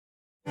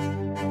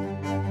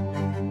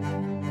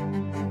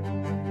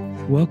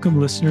Welcome,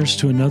 listeners,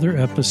 to another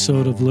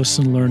episode of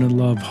Listen, Learn, and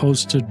Love,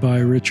 hosted by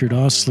Richard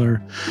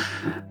Osler.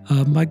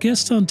 My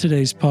guest on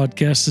today's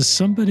podcast is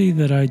somebody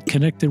that I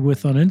connected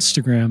with on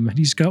Instagram.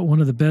 He's got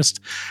one of the best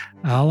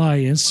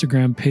ally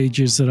Instagram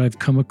pages that I've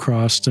come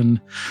across, and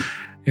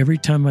every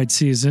time I'd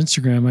see his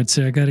Instagram, I'd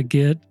say, I got to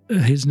get,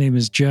 his name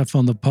is Jeff,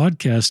 on the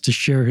podcast to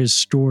share his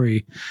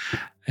story.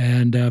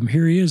 And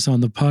here he is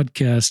on the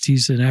podcast.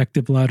 He's an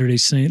active Latter-day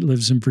Saint,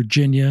 lives in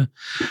Virginia,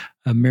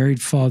 a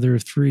married father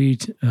of three.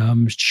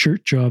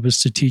 Church job is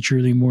to teach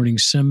early morning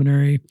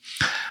seminary.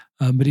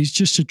 But he's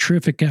just a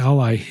terrific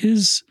ally.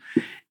 His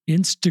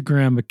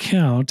Instagram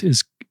account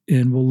is,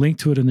 and we'll link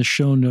to it in the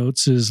show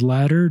notes, is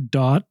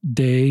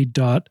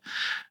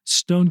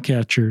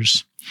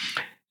latter.day.stonecatchers.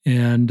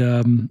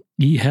 And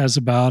he has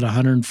about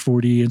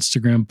 140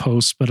 Instagram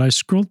posts, but I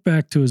scrolled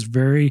back to his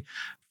very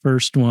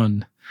first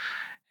one.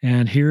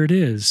 And here it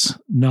is.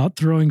 Not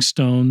throwing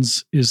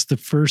stones is the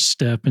first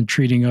step in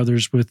treating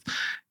others with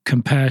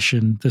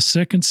compassion. The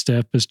second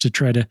step is to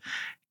try to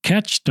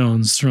catch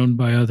stones thrown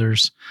by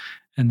others.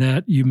 And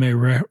that you may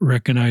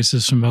recognize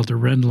this from Elder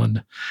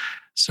Rendland.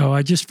 So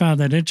I just found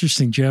that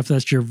interesting, Jeff.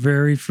 That's your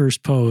very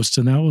first post.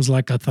 And that was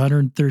like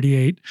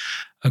 138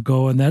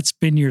 ago. And that's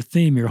been your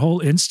theme. Your whole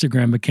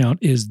Instagram account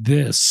is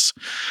this.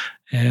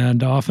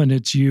 And often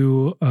it's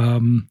you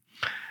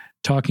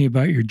talking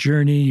about your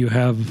journey. You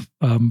have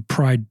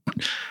pride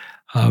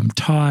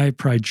tie,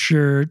 pride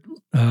shirt.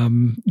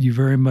 You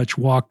very much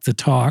walk the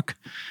talk.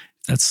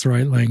 That's the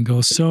right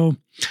lingo. So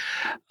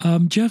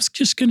Jeff's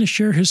just going to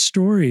share his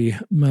story,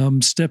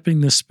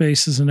 stepping the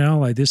space as an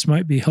ally. This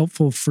might be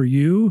helpful for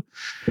you.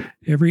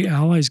 Every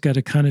ally's got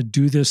to kind of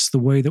do this the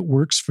way that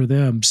works for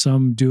them.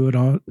 Some do it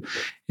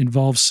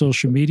involve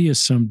social media,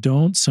 some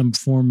don't. Some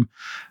form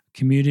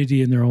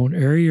community in their own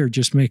area, or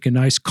just make a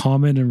nice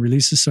comment and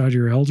release this out of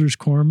your elders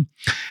quorum.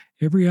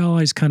 Every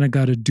ally's kind of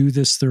got to do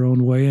this their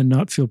own way and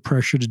not feel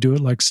pressure to do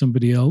it like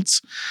somebody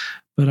else.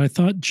 But I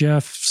thought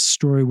Jeff's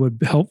story would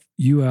help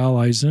you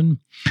allies. And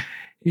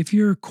if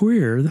you're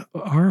queer,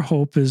 our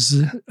hope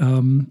is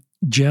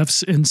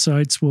Jeff's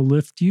insights will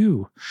lift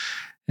you.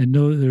 And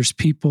know that there's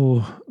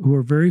people who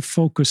are very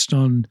focused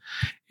on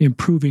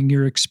improving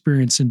your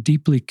experience and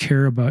deeply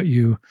care about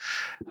you.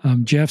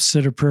 Jeff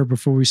said a prayer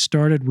before we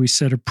started. We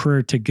said a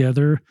prayer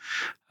together.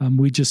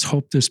 We just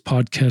hope this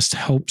podcast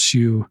helps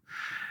you.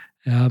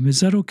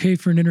 Is that okay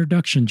for an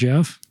introduction,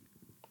 Jeff?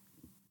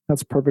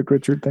 That's perfect,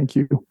 Richard. Thank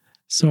you.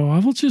 So I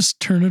will just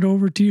turn it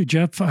over to you.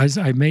 Jeff, as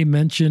I may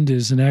mentioned,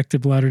 is an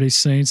active Latter-day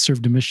Saint,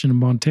 served a mission in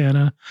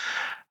Montana.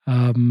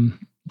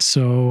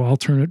 So I'll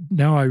turn it,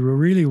 now I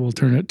really will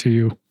turn it to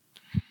you.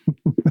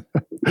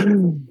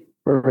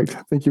 Perfect.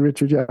 Thank you,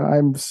 Richard. Yeah,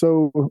 I'm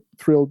so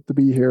thrilled to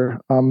be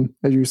here.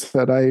 As you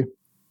said, I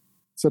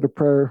said a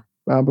prayer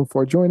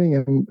before joining,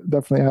 and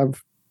definitely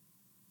have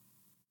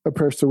a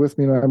prayer still with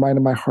me in my mind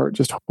and my heart,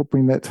 just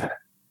hoping that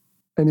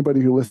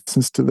anybody who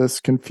listens to this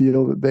can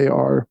feel that they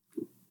are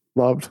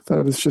loved.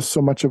 That is just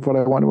so much of what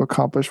I want to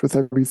accomplish with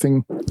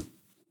everything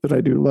that I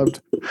do.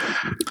 Loved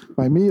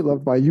by me,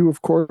 loved by you,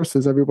 of course,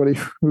 as everybody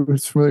who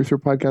is familiar with your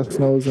podcast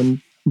knows,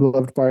 and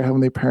loved by our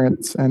heavenly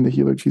parents and the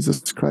healer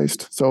Jesus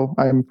Christ. So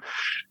I'm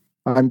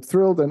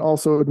thrilled, and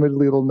also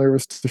admittedly a little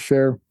nervous to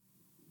share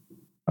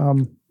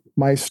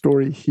my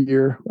story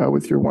here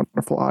with your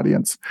wonderful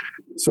audience.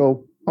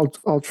 So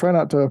I'll try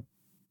not to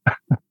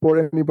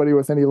bore anybody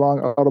with any long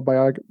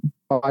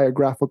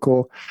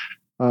autobiographical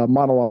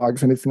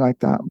monologues, anything like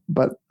that.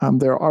 But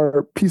there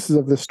are pieces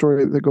of this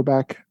story that go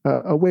back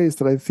a ways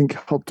that I think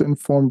help to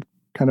inform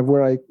kind of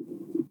where I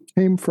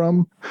came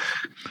from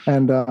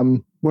and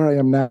where I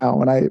am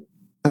now. And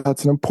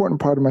that's an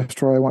important part of my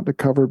story I want to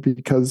cover,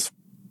 because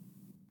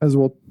as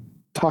we'll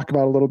talk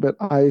about a little bit,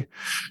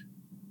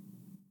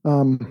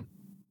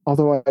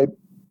 although I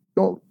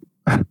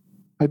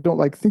don't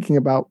like thinking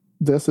about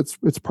this,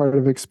 it's part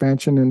of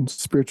expansion and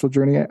spiritual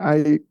journey.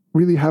 I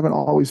really haven't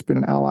always been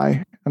an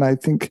ally. And I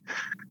think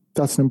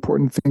that's an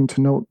important thing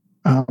to note,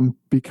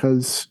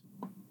 because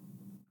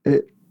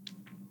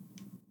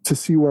to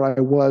see where I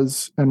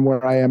was and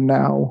where I am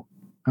now,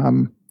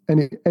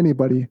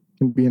 anybody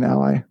can be an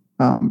ally.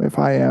 If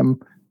I am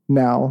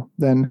now,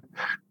 then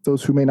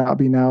those who may not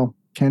be now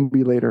can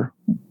be later.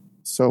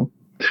 So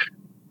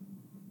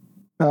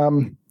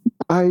I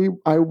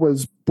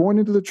was born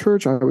into the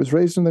church. I was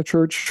raised in the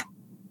church.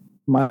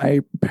 My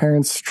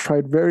parents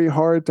tried very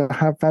hard to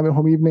have family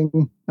home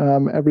evening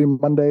every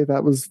Monday.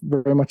 That was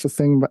very much a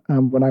thing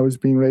when I was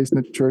being raised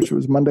in the church. It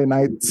was Monday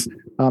nights.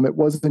 It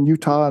was in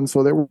Utah, and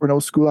so there were no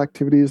school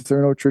activities. There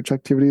were no church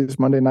activities.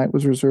 Monday night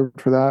was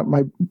reserved for that.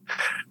 My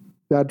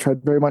dad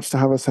tried very much to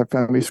have us have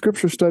family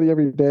scripture study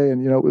every day,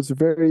 and it was a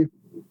very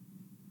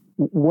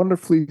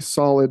wonderfully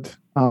solid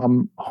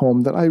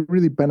home that I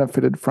really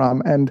benefited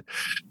from. And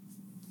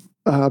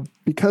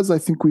because I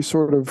think we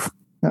sort of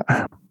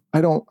I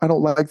don't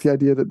like the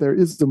idea that there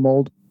is the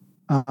mold.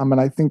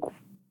 And I think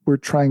we're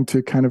trying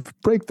to kind of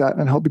break that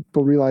and help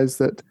people realize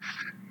that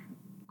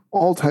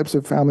all types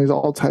of families,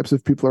 all types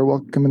of people are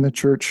welcome in the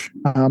church.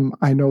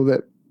 I know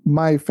that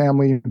my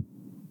family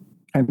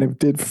kind of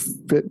did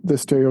fit the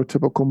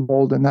stereotypical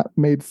mold, and that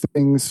made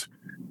things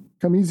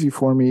come easy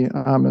for me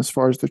as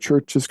far as the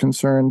church is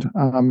concerned,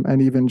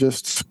 and even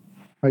just,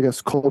 I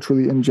guess,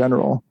 culturally in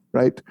general,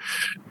 right?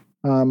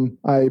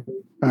 I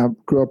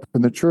grew up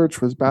in the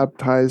church, was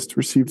baptized,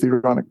 received the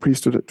Aaronic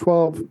priesthood at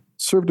 12,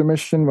 served a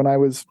mission when I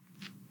was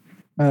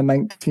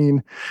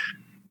 19.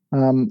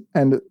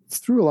 And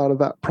through a lot of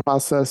that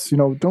process,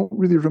 don't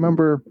really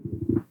remember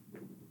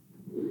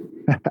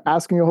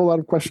asking a whole lot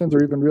of questions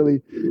or even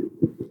really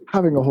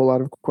having a whole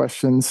lot of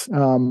questions.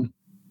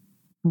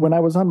 When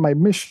I was on my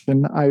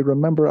mission, I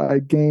remember I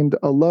gained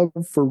a love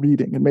for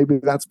reading. And maybe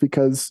that's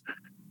because,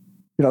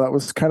 that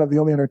was kind of the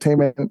only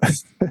entertainment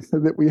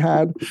that we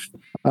had,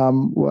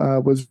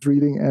 was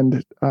reading.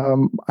 And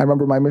I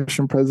remember my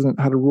mission president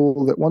had a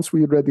rule that once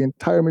we had read the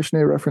entire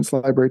missionary reference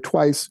library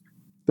twice,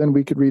 then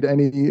we could read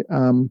any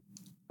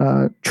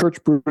church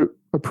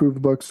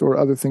approved books or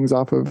other things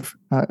off of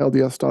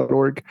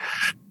LDS.org.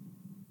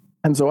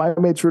 And so I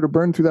made sure to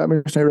burn through that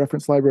missionary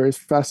reference library as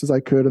fast as I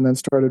could, and then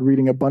started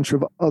reading a bunch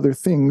of other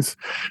things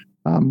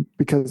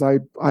because I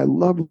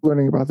loved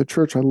learning about the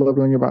church. I loved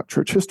learning about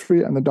church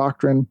history and the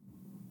doctrine.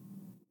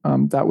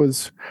 That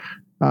was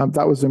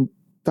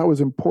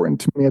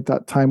important to me at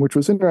that time, which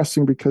was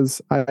interesting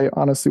because I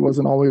honestly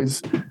wasn't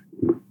always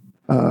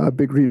a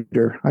big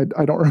reader.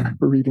 I don't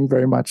remember reading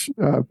very much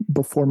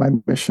before my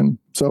mission.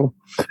 So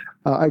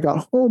I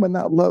got home, and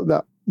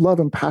that love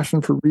and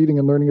passion for reading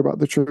and learning about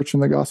the church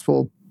and the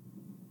gospel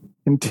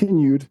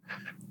continued.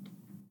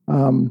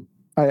 I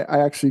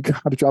actually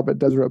got a job at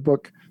Deseret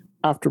Book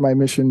after my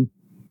mission,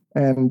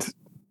 and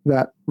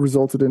that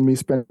resulted in me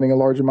spending a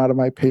large amount of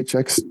my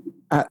paychecks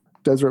at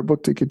Deseret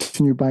Book to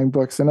continue buying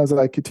books. And as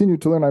I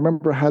continued to learn, I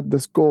remember I had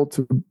this goal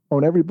to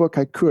own every book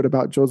I could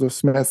about Joseph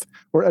Smith,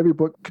 or every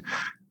book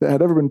that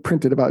had ever been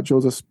printed about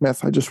Joseph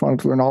Smith. I just wanted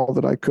to learn all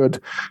that I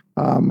could.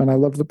 And I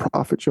loved the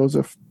prophet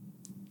Joseph.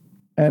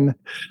 And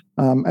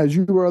as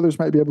you or others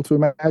might be able to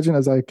imagine,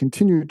 as I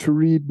continued to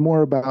read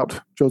more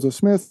about Joseph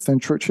Smith and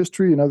church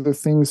history and other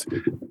things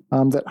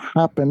that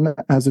happen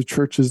as a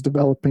church is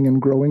developing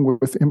and growing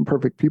with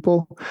imperfect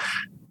people,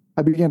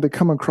 I began to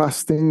come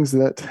across things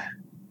that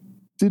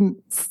didn't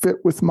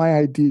fit with my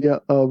idea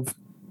of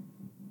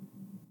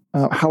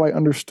how I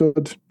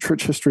understood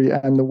church history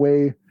and the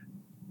way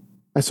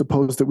I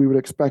suppose that we would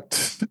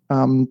expect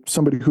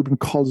somebody who'd been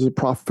called as a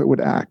prophet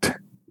would act.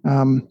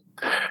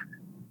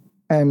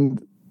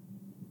 And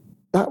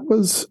that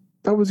was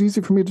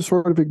easy for me to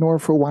sort of ignore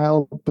for a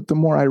while, but the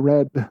more I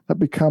read, that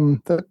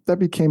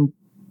became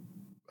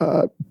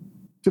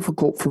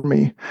difficult for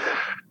me.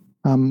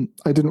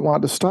 I didn't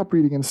want to stop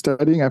reading and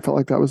studying. I felt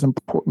like that was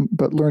important,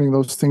 but learning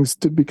those things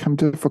did become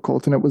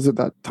difficult. And it was at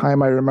that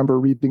time I remember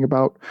reading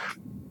about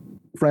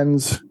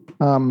friends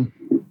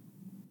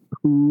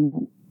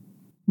who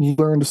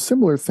learned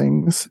similar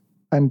things,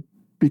 and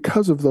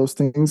because of those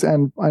things,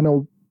 and I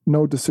know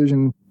no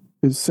decision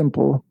is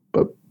simple,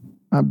 but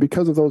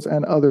because of those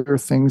and other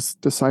things,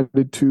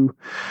 decided to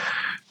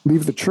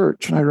leave the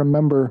church. And I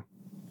remember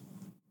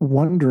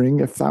wondering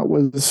if that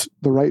was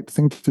the right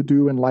thing to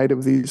do in light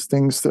of these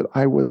things that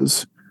I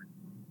was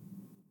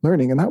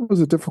learning. And that was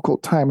a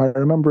difficult time. I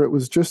remember it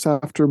was just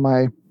after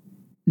my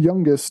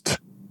youngest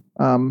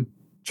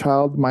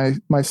child,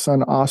 my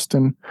son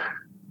Austin,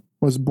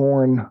 was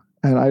born.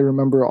 And I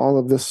remember all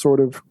of this sort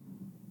of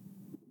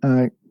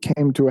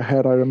came to a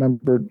head. I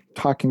remember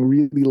talking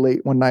really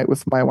late one night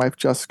with my wife,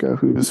 Jessica,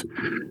 who's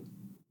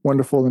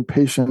wonderful and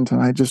patient,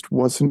 and I just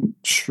wasn't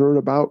sure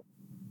about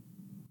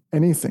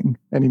anything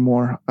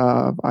anymore.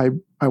 I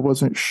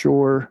wasn't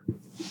sure,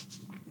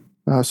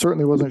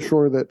 certainly wasn't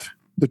sure that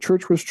the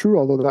church was true,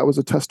 although that was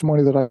a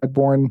testimony that I had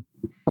borne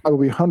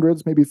probably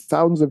hundreds, maybe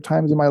thousands of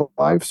times in my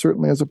life,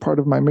 certainly as a part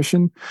of my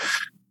mission.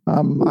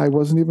 I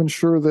wasn't even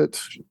sure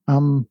that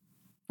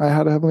I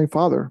had a Heavenly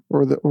Father,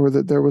 or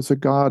that there was a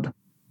God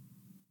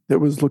that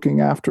was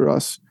looking after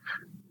us.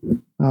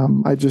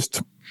 I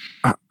just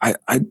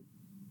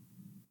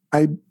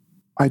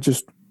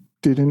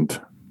didn't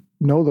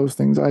know those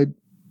things. I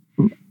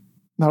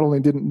not only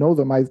didn't know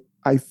them, I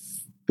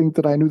think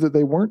that I knew that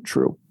they weren't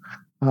true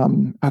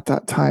at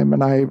that time.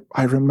 And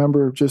I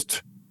remember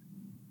just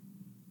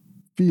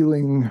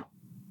feeling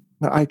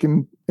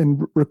that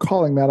in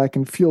recalling that, I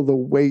can feel the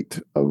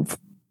weight of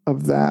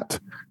that.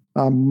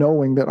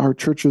 Knowing that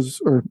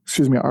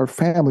our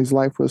family's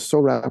life was so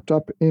wrapped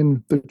up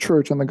in the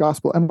church and the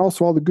gospel, and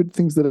also all the good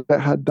things that it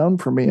had done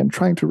for me, and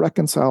trying to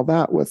reconcile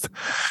that with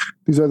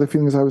these other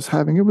feelings I was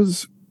having. It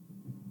was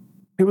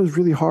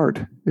really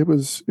hard. It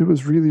was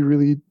really,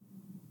 really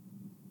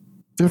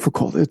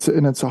difficult. It's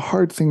a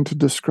hard thing to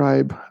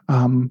describe.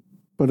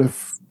 But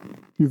if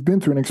you've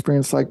been through an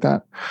experience like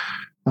that,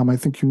 I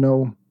think you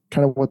know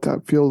kind of what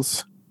that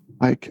feels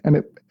like, and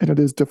it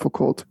is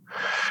difficult.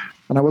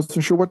 And I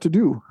wasn't sure what to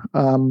do.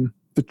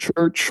 The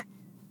church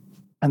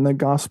and the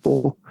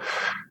gospel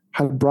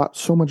had brought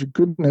so much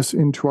goodness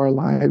into our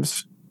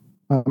lives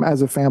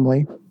as a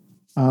family.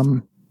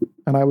 And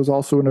I was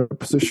also in a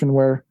position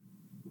where,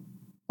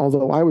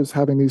 although I was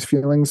having these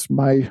feelings,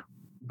 my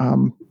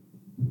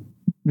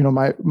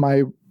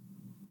my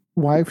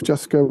wife,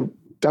 Jessica,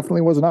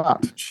 definitely was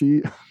not.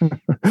 She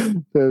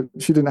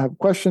didn't have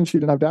questions. She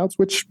didn't have doubts,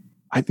 which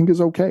I think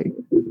is okay.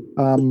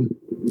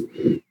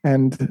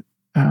 And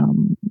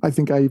I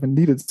think I even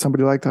needed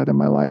somebody like that in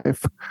my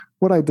life.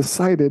 What I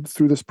decided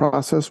through this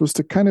process was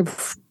to kind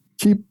of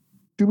keep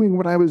doing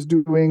what I was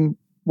doing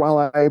while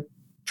I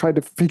tried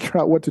to figure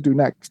out what to do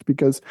next,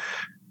 because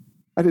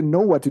I didn't know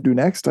what to do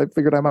next. I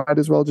figured I might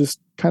as well just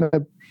kind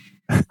of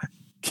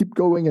keep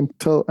going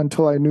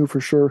until I knew for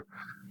sure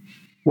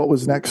what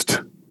was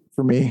next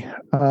for me.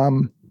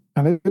 And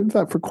I did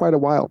that for quite a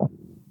while,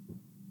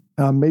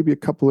 maybe a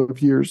couple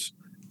of years.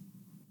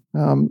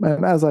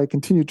 And as I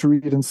continued to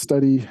read and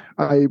study,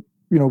 I,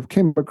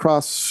 came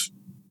across,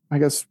 I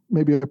guess,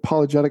 maybe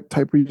apologetic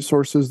type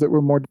resources that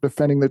were more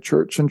defending the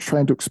church and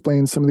trying to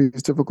explain some of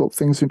these difficult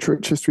things in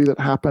church history that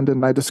happened.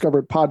 And I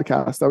discovered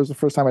podcasts. That was the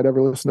first time I'd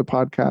ever listened to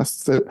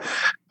podcasts that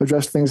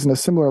addressed things in a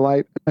similar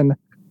light. And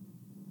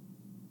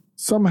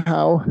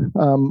somehow,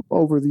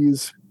 over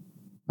this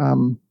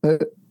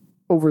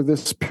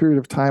period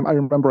of time, I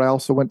remember I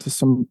also went to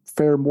some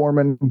Fair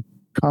Mormon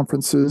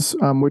conferences,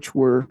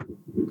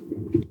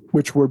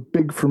 which were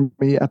big for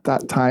me at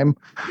that time,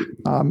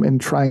 in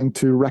trying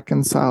to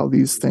reconcile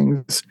these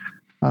things.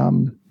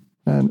 And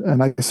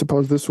I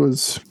suppose this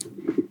was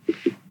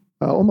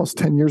almost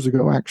 10 years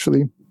ago,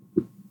 actually.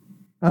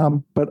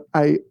 But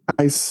I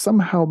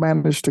somehow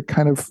managed to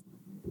kind of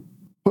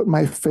put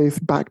my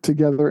faith back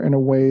together in a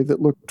way that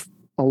looked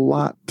a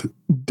lot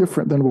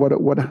different than what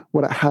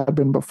it had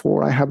been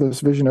before. I have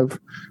this vision of,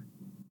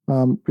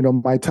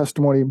 my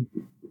testimony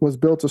was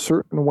built a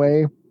certain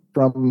way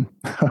from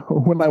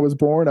when I was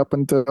born up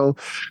until,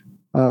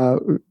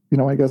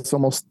 I guess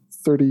almost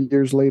 30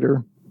 years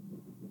later.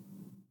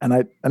 And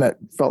it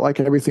felt like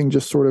everything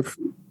just sort of,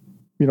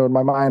 in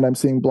my mind, I'm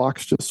seeing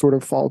blocks just sort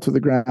of fall to the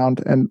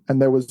ground, and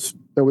there was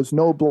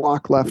no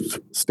block left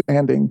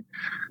standing.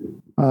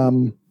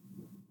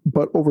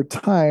 But over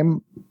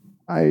time,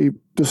 I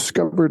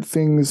discovered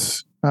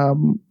things,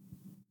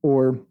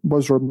 or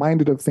was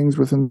reminded of things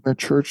within the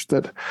church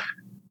that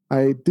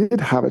I did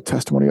have a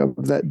testimony of,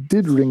 that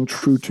did ring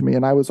true to me.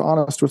 And I was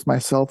honest with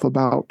myself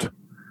about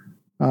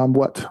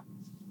what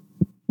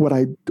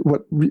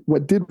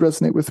did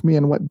resonate with me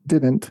and what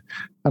didn't.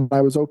 And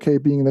I was okay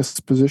being in this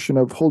position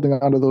of holding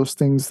on to those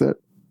things that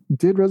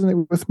did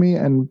resonate with me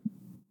and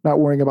not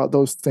worrying about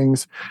those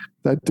things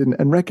that didn't.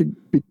 And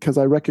because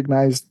I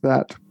recognized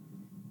that,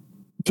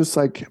 just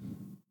like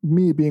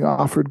me being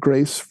offered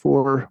grace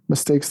for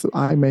mistakes that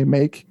I may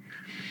make,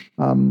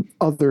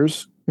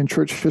 others in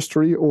church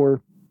history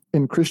or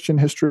in Christian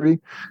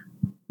history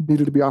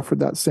needed to be offered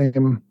that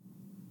same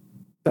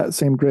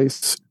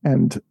grace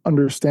and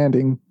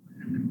understanding,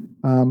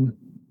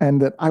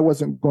 and that I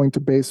wasn't going to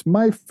base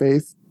my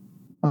faith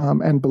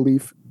and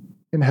belief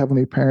in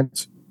heavenly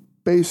parents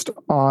based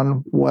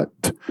on what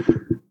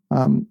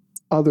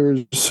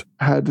others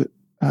had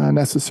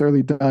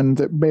necessarily done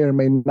that may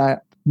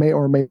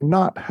or may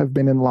not have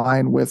been in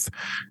line with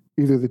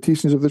either the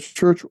teachings of the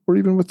church or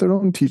even with their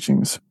own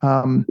teachings.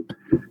 And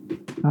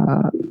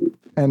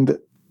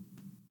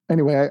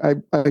anyway,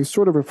 I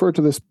sort of refer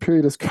to this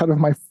period as kind of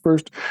my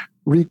first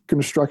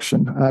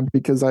reconstruction,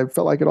 because I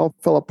felt like it all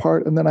fell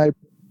apart, and then I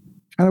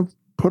kind of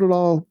put it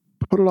all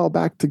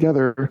back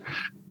together,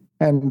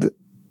 and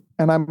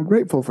I'm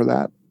grateful for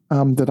that,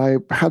 that I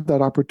had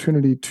that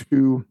opportunity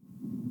to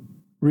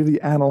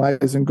really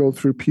analyze and go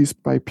through piece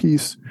by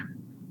piece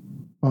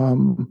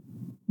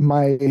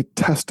my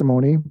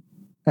testimony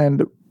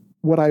and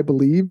what I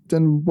believed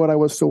and what I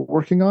was still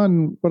working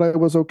on, what I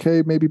was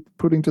okay maybe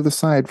putting to the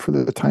side for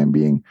the time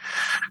being.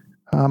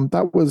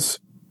 That was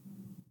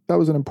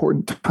an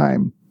important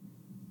time.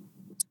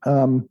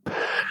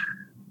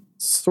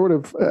 Sort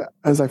of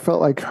as I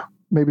felt like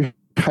maybe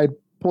I'd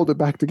pulled it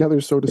back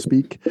together, so to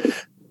speak.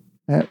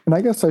 And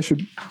I guess I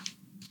should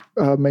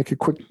make a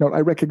quick note.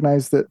 I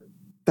recognize that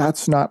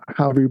that's not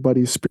how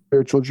everybody's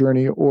spiritual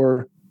journey,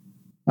 or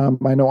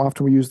I know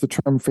often we use the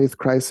term faith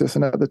crisis,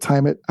 and at the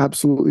time it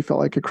absolutely felt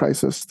like a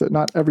crisis, that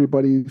not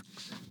everybody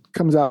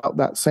comes out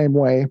that same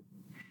way.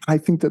 I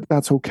think that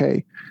that's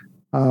okay.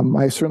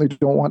 I certainly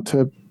don't want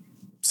to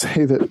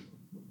say that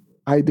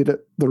I did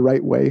it the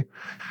right way.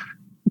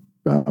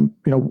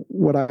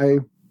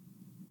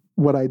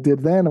 What I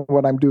did then and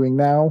what I'm doing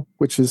now,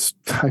 which is,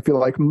 I feel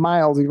like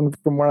miles even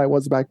from where I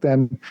was back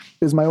then,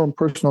 is my own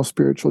personal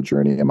spiritual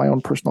journey and my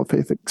own personal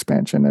faith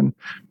expansion. And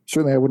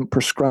certainly I wouldn't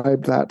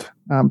prescribe that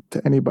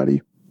to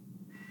anybody.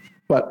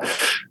 But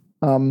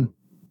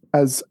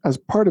as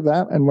part of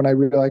that, and when I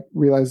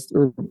realized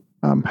or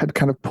had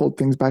kind of pulled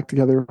things back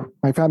together,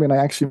 my family and I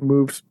actually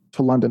moved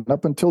to London.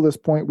 Up until this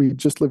point, we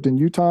just lived in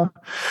Utah.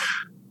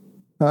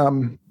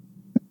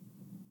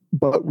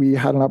 But we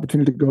had an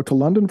opportunity to go to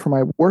London for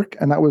my work,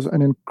 and that was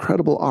an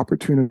incredible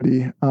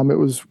opportunity. It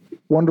was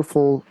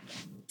wonderful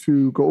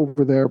to go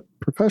over there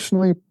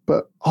professionally,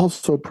 but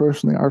also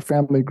personally. Our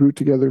family grew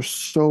together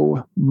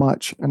so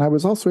much, and I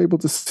was also able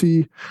to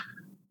see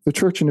the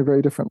church in a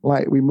very different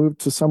light. We moved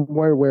to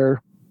somewhere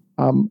where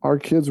our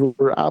kids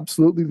were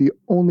absolutely the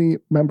only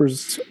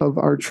members of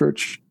our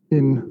church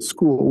in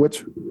school,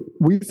 which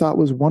we thought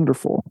was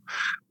wonderful.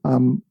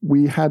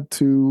 We had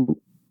to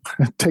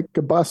take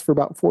a bus for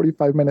about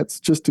 45 minutes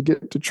just to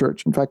get to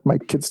church. In fact, my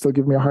kids still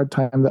give me a hard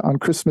time that on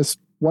Christmas,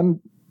 one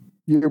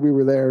year we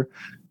were there,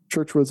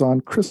 church was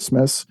on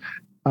Christmas,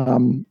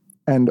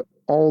 and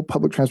all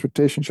public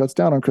transportation shuts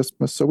down on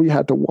Christmas. So we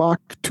had to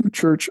walk to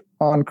church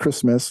on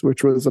Christmas,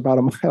 which was about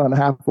a mile and a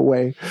half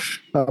away,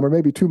 or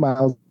maybe 2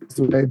 miles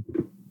away,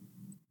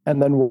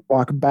 and then we'll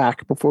walk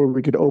back before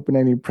we could open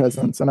any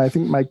presents. And I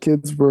think my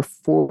kids were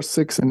 4,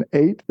 6, and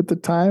 8 at the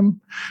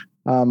time.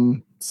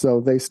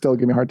 So they still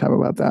give me a hard time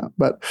about that.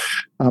 But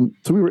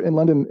so we were in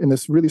London in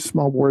this really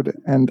small ward,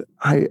 and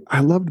I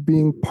loved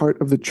being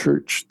part of the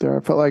church there.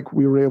 I felt like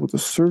we were able to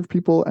serve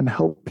people and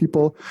help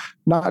people,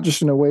 not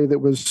just in a way that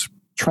was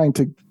trying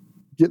to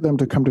get them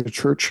to come to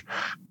church,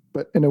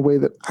 but in a way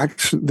that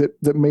actually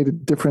that made a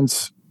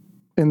difference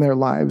in their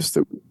lives,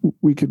 that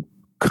we could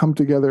come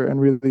together and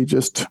really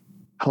just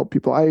help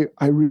people. I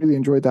really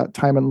enjoyed that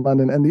time in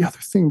London. And the other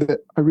thing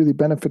that I really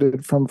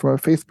benefited from a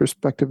faith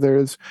perspective there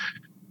is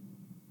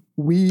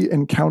we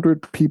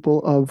encountered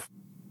people of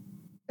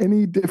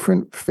any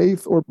different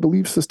faith or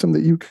belief system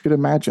that you could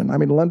imagine. I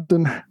mean,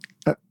 London,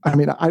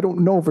 I don't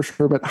know for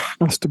sure, but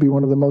has to be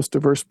one of the most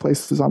diverse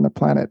places on the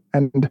planet.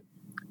 And,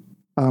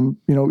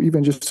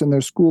 even just in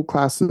their school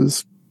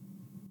classes,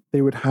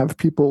 they would have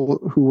people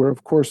who were,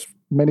 of course,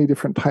 many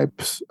different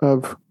types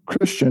of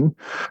Christian,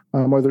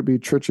 whether it be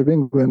Church of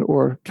England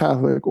or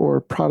Catholic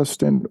or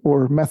Protestant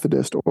or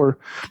Methodist or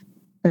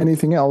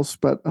anything else,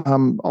 but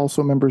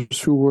also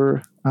members who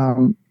were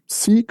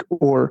Sikh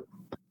or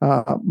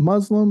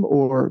Muslim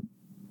or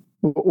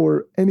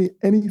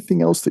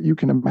anything else that you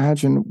can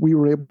imagine. We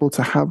were able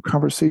to have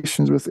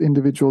conversations with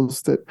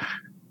individuals that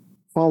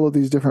follow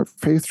these different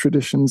faith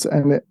traditions.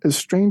 And as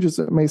strange as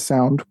it may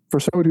sound,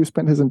 for somebody who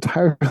spent his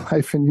entire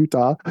life in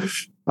Utah,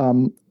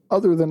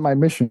 other than my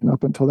mission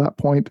up until that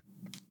point,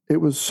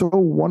 it was so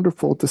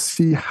wonderful to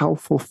see how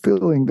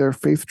fulfilling their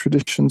faith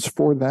traditions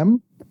for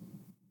them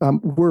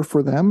were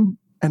for them,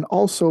 and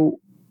also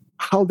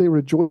how they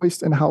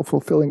rejoiced and how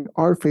fulfilling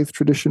our faith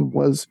tradition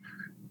was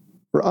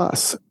for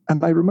us.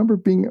 And I remember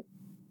being,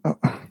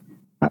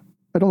 I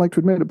don't like to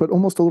admit it, but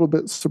almost a little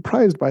bit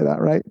surprised by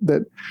that, right?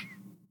 That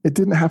it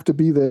didn't have to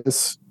be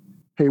this,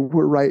 hey,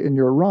 we're right and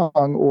you're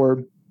wrong,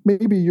 or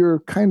maybe you're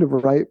kind of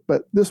right,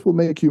 but this will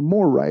make you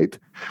more right.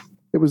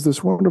 It was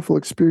this wonderful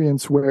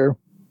experience where,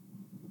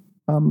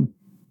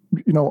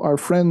 our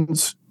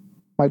friends,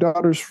 my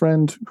daughter's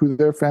friend, who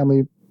their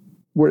family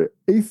were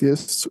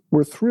atheists,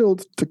 were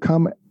thrilled to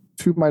come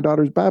to my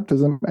daughter's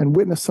baptism and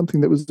witness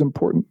something that was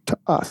important to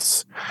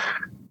us.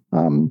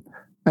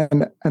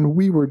 And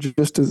we were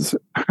just as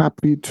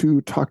happy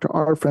to talk to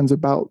our friends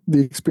about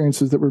the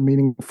experiences that were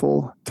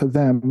meaningful to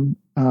them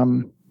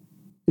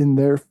in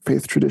their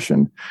faith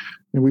tradition.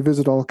 And we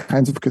visit all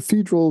kinds of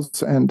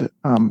cathedrals and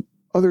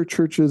other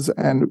churches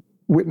and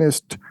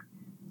witnessed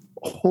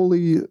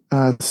holy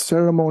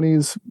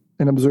ceremonies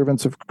in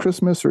observance of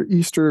Christmas or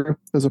Easter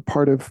as a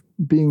part of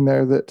being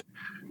there. That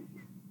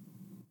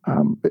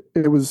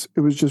it was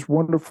just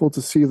wonderful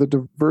to see the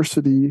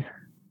diversity,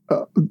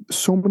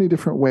 so many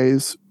different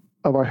ways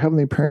of our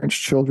Heavenly Parents'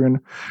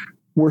 children,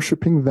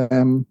 worshiping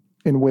them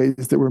in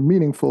ways that were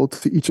meaningful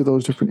to each of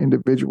those different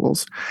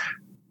individuals,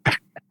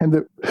 and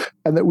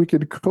that we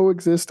could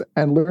coexist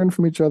and learn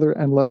from each other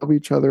and love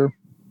each other,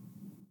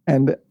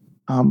 and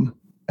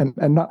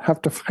not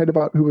have to fight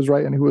about who was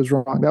right and who was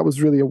wrong. That was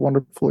really a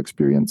wonderful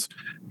experience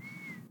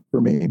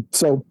for me.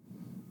 So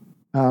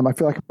I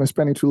feel like I'm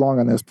spending too long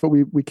on this, but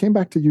we came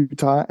back to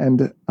Utah,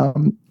 and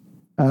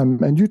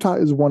Utah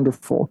is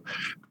wonderful.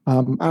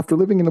 After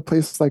living in a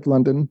place like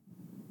London,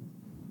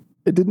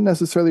 it didn't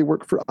necessarily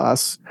work for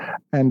us,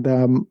 and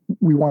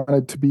we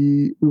wanted to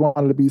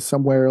be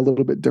somewhere a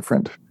little bit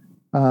different.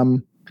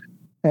 And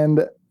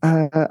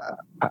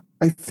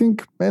I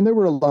think, and there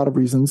were a lot of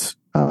reasons,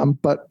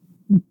 but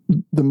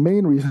the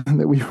main reason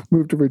that we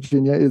moved to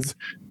Virginia is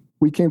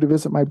we came to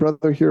visit my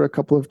brother here a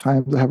couple of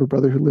times. I have a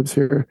brother who lives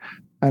here.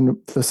 And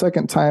the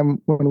second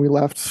time when we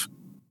left,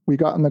 we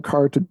got in the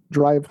car to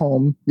drive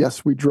home.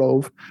 Yes, we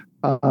drove.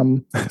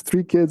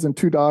 3 kids and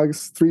 2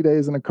 dogs, 3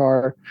 days in a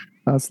car.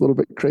 It's a little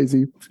bit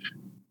crazy.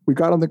 We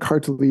got on the car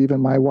to leave,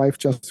 and my wife,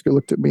 Jessica,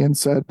 looked at me and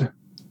said,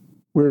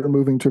 "We're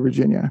moving to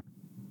Virginia."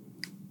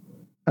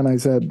 And I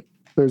said,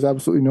 "There's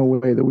absolutely no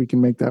way that we can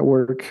make that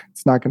work.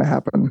 It's not going to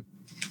happen."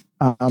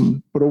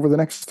 But over the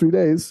next 3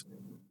 days,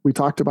 we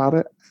talked about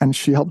it, and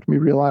she helped me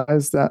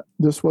realize that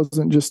this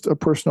wasn't just a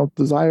personal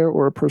desire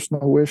or a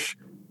personal wish,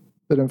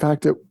 that in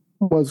fact it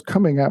was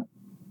coming at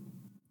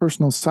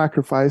personal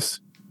sacrifice,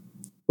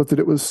 but that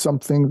it was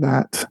something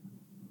that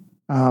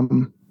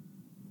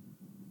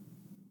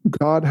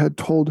God had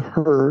told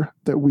her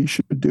that we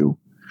should do.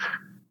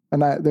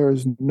 And there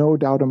is no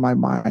doubt in my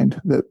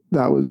mind that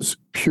that was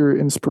pure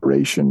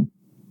inspiration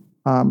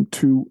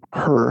to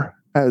her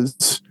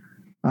as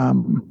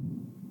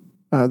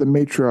the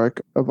matriarch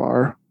of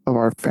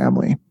our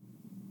family.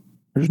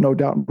 There's no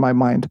doubt in my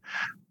mind.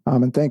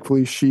 And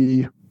thankfully,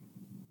 she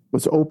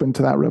was open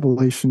to that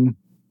revelation,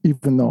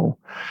 even though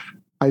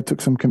I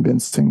took some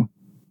convincing.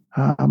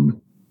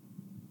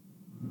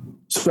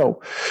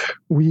 So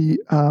we,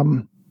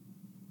 and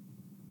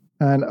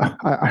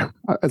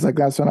as I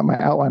glanced down at my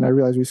outline, I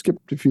realized we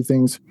skipped a few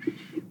things.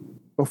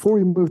 Before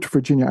we moved to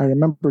Virginia, I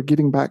remember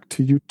getting back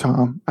to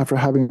Utah after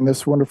having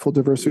this wonderful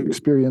diverse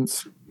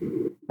experience,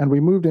 and we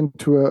moved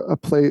into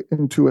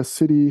into a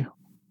city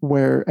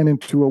and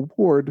into a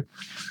ward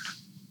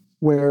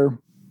where,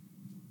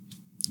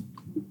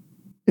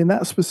 in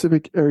that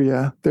specific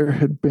area, there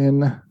had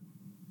been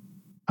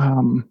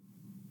a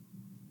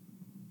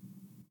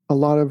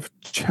lot of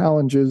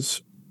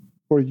challenges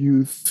for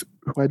youth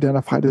who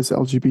identified as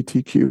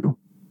LGBTQ.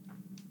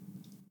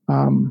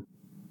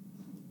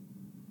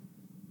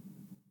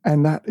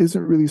 And that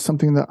isn't really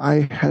something that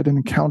I had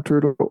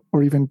encountered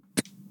or even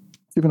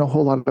given a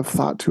whole lot of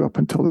thought to up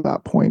until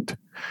that point.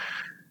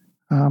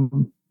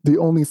 The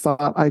only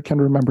thought I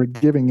can remember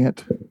giving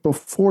it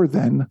before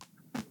then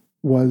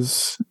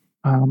was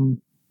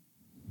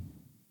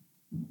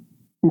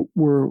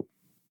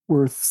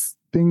were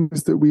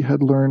things that we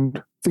had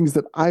learned, things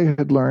that I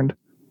had learned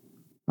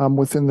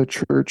within the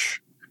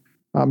church,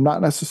 not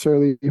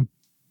necessarily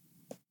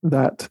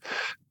that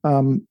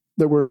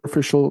there were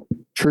official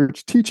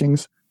church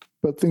teachings,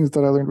 but things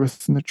that I learned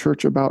within the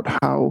church about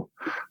how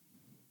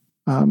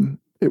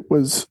it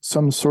was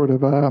some sort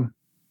of a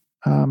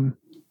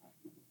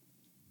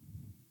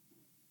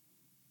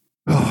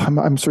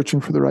I'm searching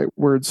for the right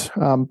words,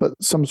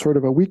 but some sort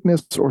of a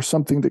weakness or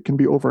something that can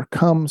be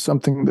overcome,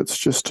 something that's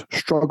just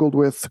struggled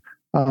with.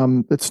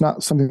 It's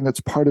not something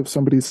that's part of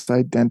somebody's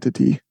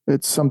identity.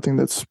 It's something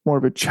that's more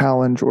of a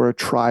challenge or a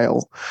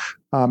trial,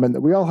 and that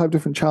we all have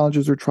different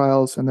challenges or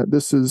trials, and that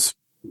this is,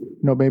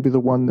 maybe the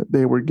one that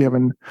they were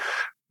given,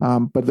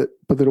 but that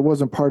it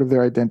wasn't part of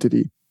their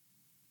identity.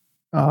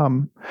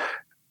 And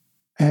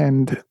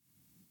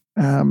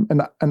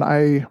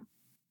I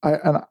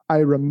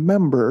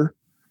remember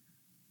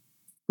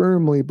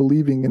firmly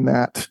believing in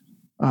that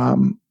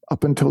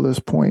up until this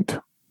point.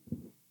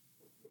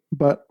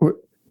 But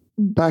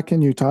back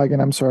in Utah, again,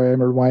 I'm sorry, I'm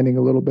rewinding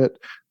a little bit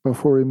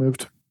before we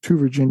moved to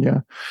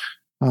Virginia.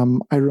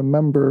 I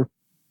remember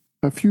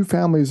a few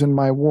families in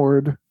my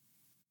ward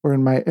or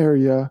in my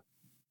area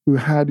who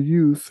had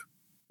youth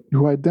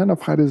who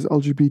identified as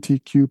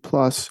LGBTQ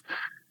plus,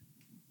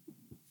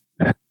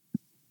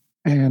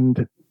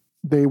 and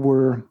they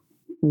were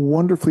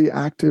wonderfully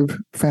active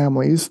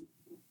families.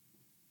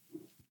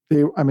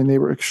 They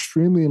were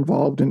extremely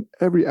involved in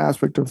every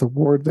aspect of the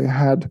ward. They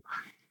had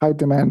high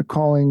demand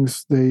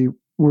callings. They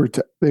went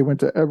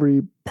to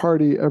every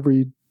party,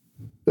 every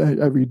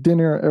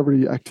dinner,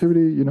 every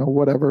activity,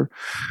 whatever.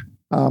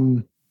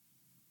 And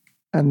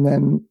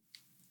then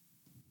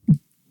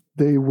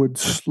they would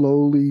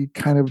slowly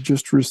kind of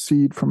just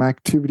recede from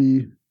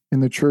activity in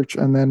the church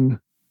and then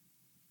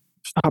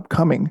stop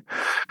coming.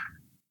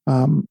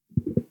 And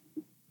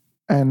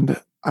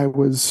I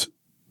was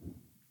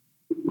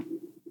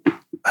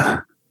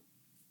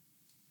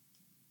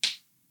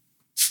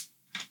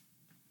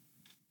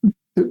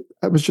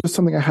it was just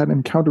something I hadn't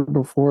encountered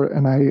before,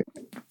 and I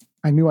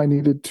knew I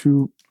needed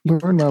to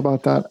learn more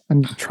about that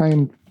and try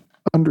and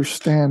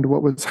understand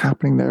what was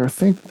happening there.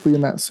 Thankfully,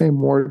 in that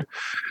same ward,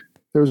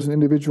 there was an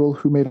individual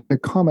who made a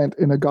comment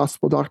in a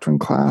gospel doctrine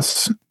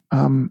class,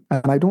 and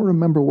I don't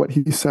remember what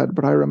he said,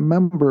 but I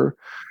remember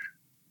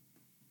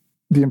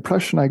the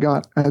impression I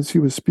got as he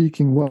was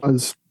speaking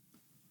was,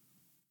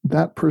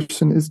 that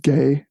person is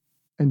gay,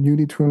 and you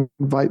need to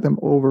invite them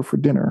over for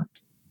dinner.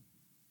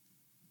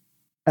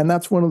 And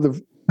that's one of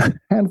the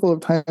handful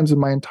of times in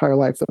my entire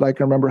life that I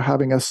can remember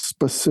having a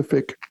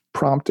specific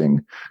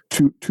prompting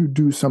to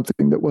do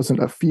something that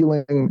wasn't a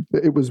feeling,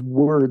 it was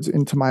words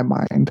into my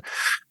mind.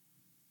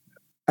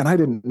 And I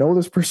didn't know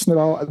this person at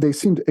all. They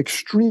seemed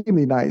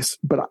extremely nice,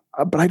 but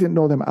I didn't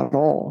know them at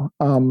all.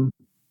 And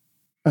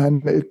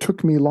it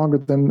took me longer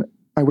than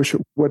I wish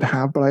it would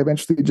have, but I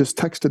eventually just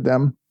texted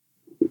them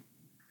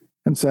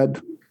and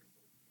said,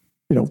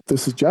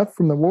 this is Jeff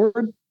from the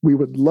ward. We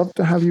would love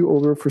to have you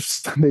over for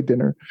Sunday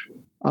dinner.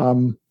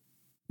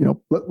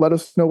 Let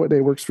us know what day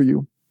works for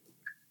you.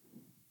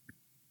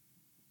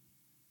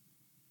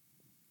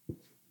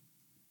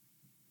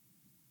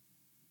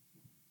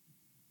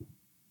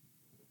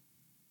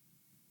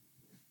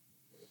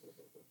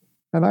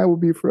 And I will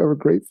be forever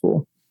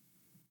grateful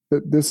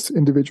that this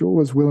individual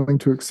was willing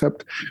to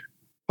accept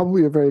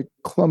probably a very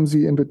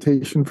clumsy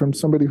invitation from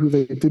somebody who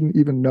they didn't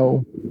even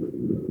know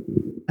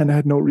and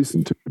had no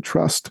reason to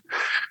trust.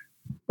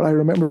 But I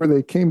remember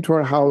they came to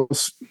our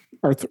house.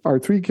 Our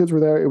three kids were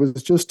there. It was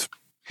just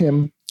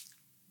him.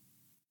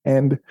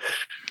 And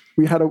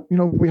we had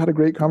a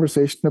great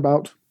conversation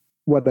about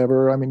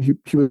whatever. I mean,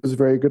 he was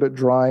very good at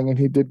drawing, and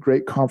he did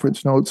great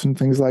conference notes and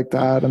things like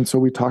that. And so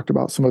we talked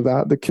about some of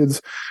that. The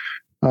kids,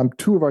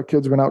 two of our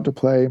kids went out to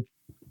play.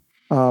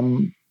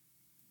 And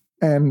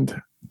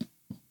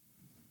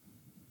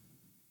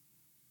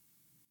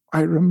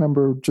I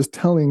remember just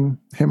telling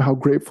him how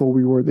grateful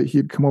we were that he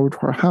had come over to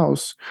our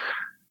house.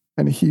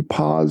 And he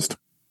paused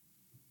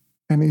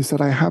And he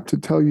said, I have to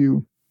tell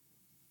you,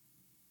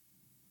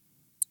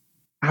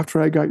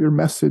 after I got your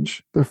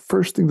message, the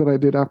first thing that I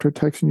did after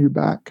texting you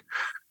back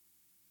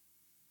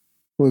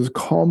was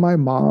call my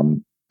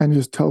mom and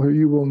just tell her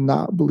you will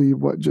not believe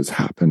what just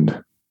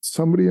happened.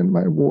 Somebody in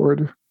my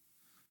ward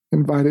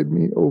invited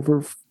me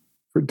over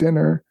for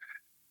dinner,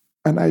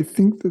 and I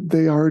think that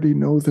they already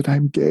know that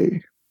I'm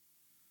gay.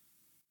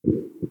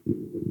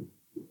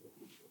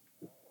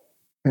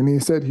 And he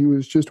said he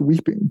was just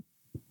weeping.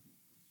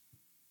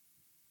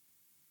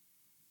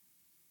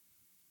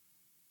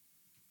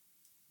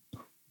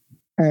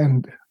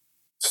 And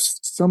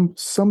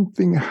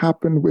something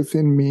happened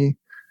within me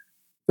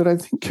that I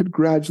think had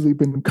gradually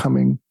been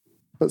coming,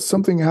 but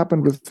something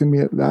happened within me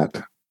at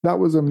that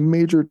was a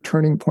major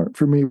turning point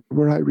for me,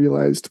 where I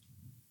realized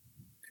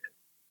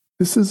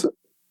this is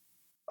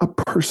a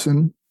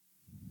person,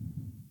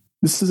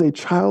 this is a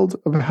child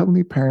of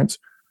heavenly parents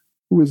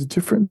who is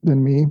different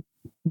than me,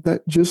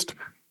 that just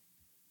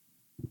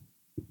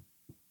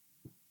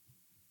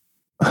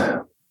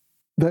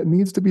that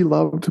needs to be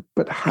loved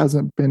but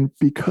hasn't been,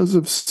 because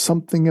of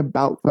something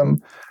about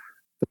them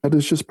that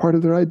is just part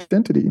of their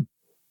identity.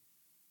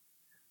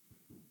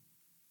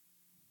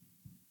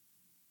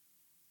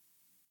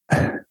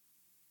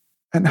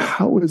 And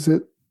how is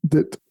it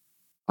that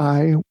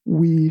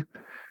we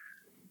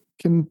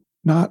can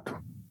not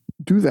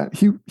do that?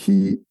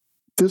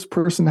 This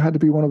person had to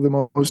be one of the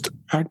most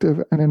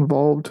active and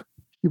involved.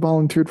 He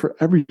volunteered for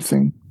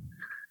everything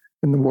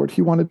in the ward.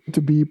 He wanted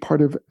to be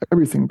part of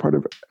everything, part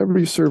of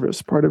every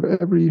service, part of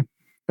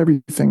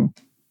everything.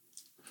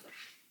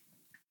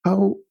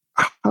 How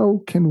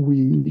can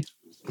we?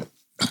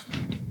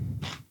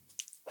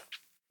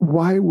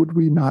 Why would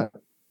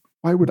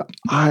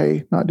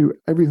I not do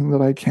everything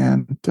that I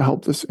can to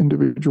help this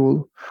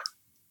individual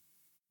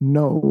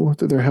know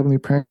that their heavenly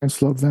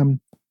parents love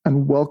them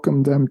and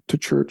welcome them to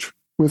church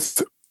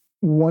with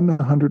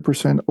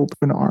 100%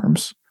 open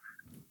arms?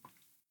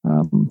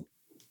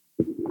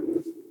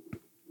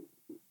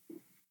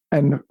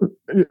 And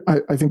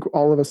I think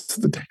all of us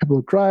at the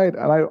table cried,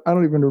 and I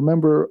don't even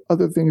remember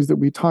other things that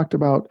we talked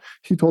about.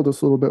 He told us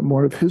a little bit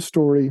more of his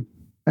story,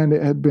 and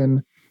it had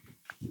been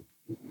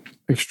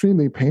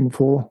extremely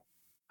painful.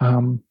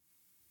 And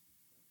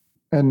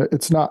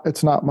it's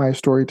not my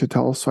story to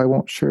tell, so I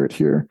won't share it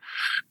here.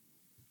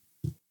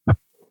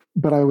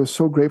 But I was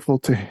so grateful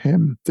to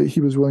him that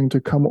he was willing to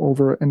come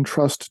over and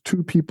trust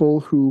two people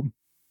who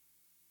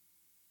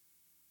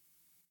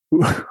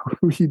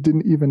he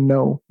didn't even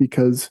know,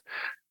 because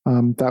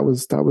that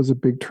was a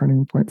big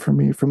turning point for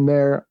me. From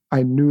there,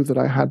 I knew that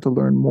I had to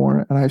learn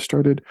more, and I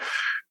started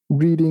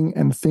reading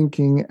and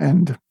thinking,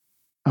 and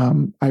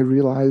I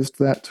realized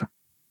that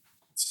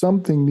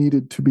something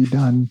needed to be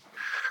done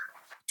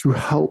to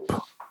help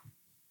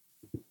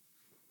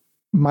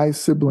my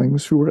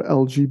siblings who were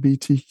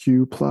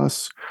LGBTQ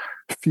plus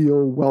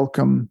feel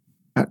welcome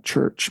at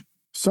church.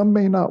 Some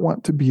may not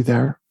want to be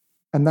there,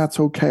 and that's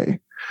okay.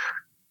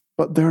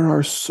 But there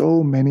are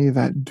so many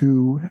that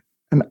do.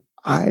 And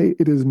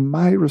it is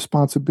my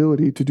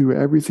responsibility to do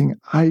everything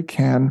I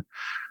can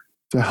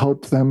to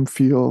help them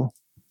feel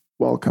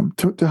welcome,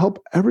 to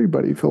help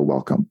everybody feel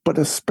welcome, but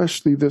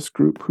especially this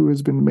group who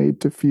has been made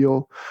to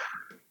feel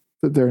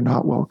that they're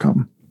not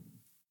welcome.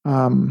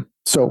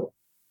 So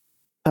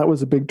that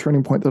was a big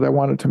turning point that I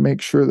wanted to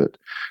make sure that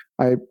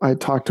I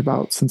talked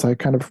about, since I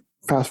kind of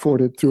fast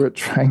forwarded through it,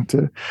 trying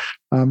to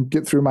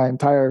get through my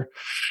entire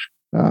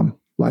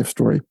life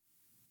story.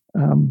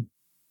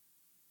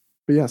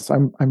 But yes,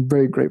 I'm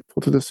very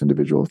grateful to this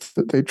individual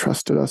that they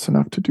trusted us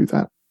enough to do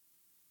that.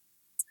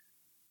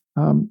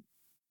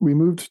 We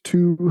moved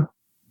to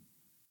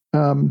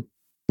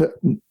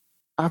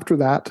after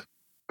that.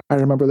 I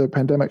remember the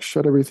pandemic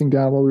shut everything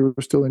down while we were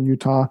still in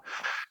Utah,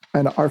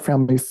 and our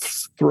family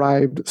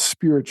thrived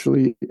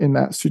spiritually in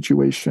that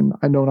situation.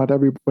 I know not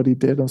everybody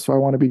did, and so I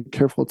want to be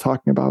careful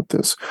talking about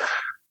this.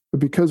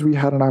 But because we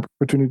had an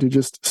opportunity to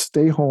just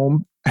stay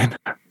home and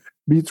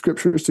read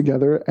scriptures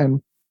together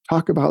and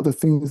talk about the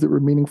things that were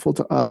meaningful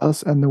to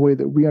us and the way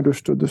that we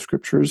understood the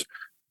scriptures,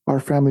 our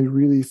family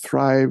really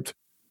thrived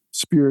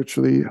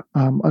spiritually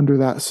under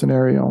that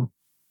scenario.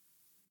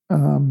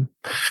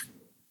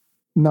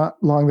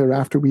 Not long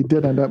thereafter, we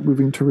did end up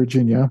moving to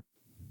Virginia.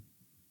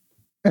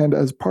 And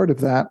as part of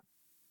that,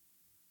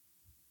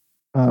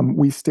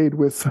 we stayed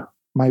with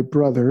my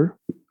brother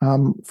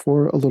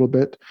for a little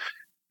bit.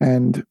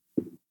 And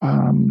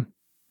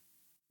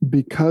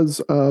because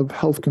of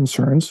health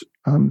concerns,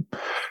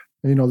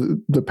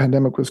 the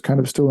pandemic was kind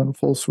of still in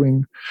full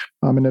swing,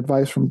 and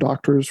advice from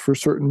doctors for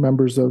certain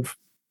members of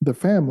the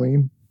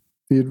family,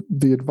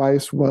 the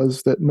advice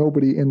was that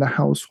nobody in the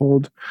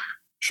household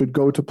should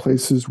go to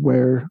places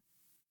where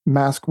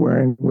mask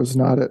wearing was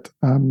not at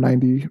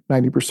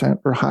 90%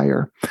 or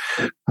higher.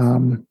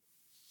 And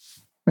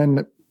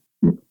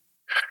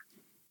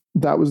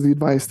that was the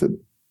advice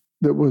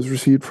that was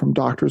received from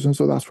doctors. And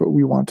so that's what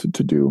we wanted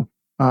to do.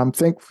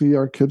 Thankfully,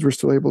 our kids were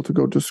still able to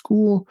go to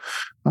school.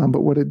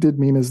 But what it did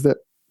mean is that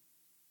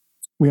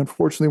we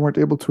unfortunately weren't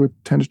able to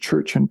attend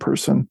church in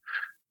person.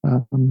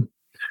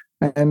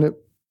 And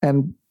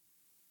and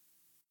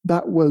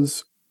that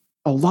was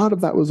a lot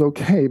of that was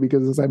okay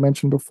because, as I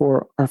mentioned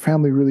before, our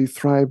family really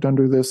thrived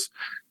under this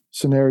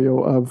scenario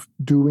of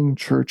doing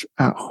church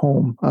at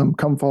home.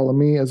 Come Follow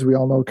Me, as we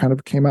all know, kind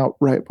of came out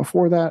right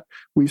before that.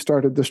 We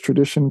started this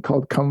tradition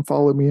called Come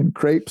Follow Me and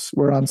Crepes,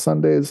 where on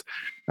Sundays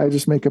I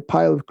just make a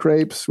pile of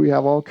crepes. We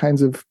have all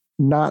kinds of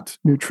not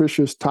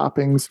nutritious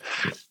toppings,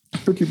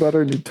 cookie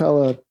butter,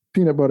 Nutella,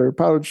 peanut butter,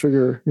 powdered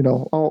sugar,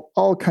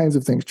 all kinds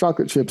of things,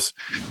 chocolate chips.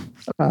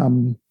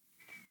 And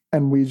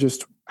we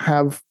just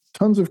have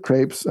tons of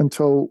crepes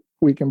until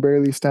we can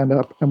barely stand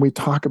up, and we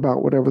talk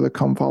about whatever the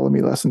Come Follow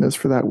Me lesson is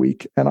for that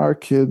week. And our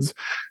kids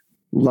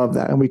love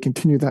that. And we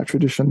continue that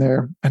tradition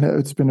there. And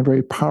it's been a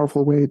very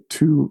powerful way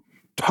to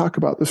talk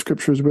about the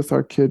scriptures with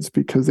our kids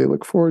because they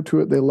look forward to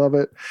it. They love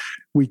it.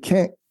 We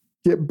can't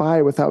get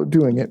by without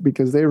doing it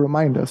because they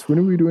remind us, when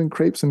are we doing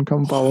crepes and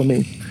Come Follow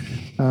Me?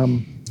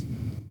 And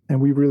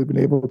we've really been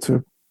able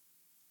to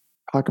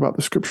talk about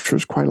the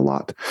scriptures quite a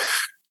lot.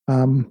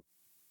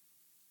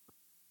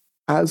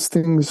 As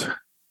things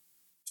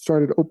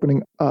started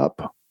opening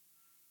up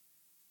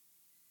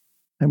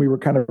and we were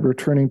kind of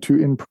returning to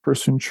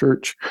in-person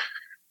church,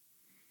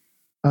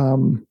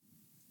 there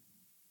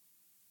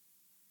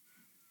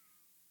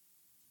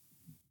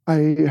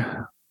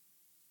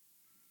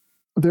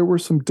were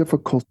some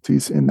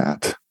difficulties in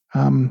that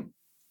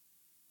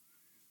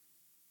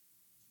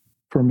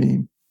for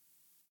me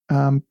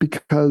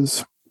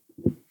because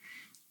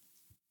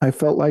I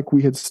felt like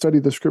we had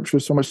studied the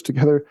scriptures so much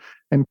together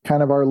and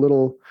kind of our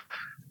little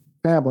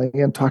family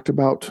and talked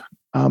about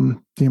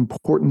the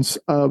importance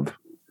of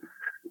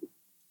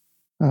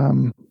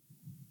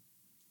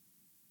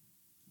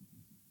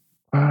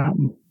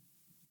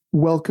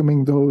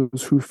welcoming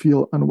those who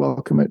feel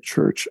unwelcome at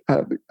church,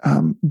 at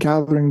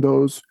gathering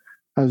those,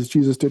 as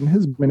Jesus did in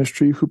his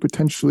ministry, who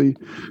potentially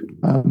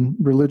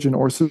religion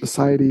or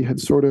society had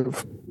sort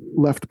of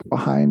left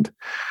behind.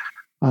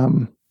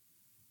 And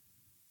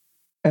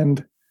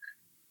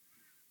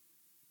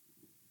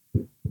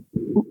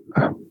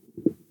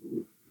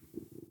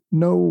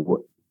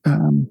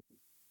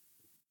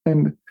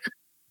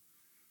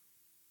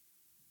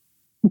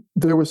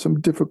there was some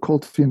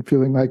difficulty in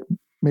feeling like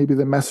maybe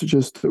the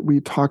messages that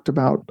we talked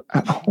about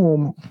at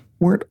home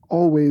weren't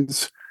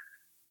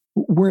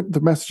the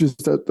messages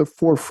at the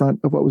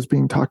forefront of what was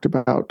being talked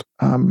about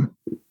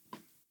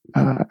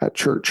at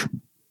church.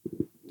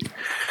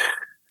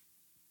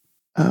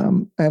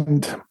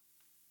 And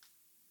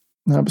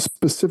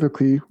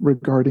specifically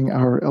regarding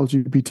our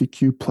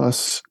LGBTQ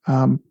plus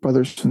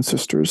brothers and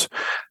sisters.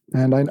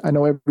 And I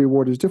know every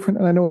ward is different,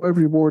 and I know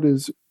every ward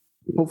is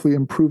hopefully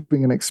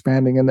improving and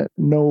expanding, and that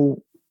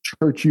no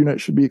church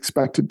unit should be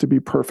expected to be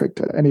perfect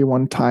at any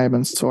one time.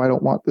 And so I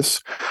don't want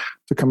this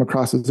to come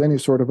across as any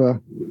sort of a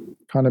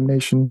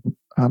condemnation,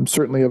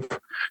 certainly of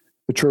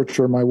the church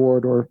or my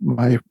ward or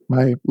my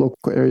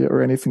local area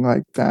or anything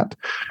like that.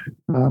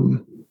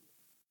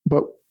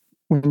 But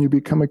when you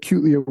become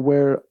acutely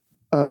aware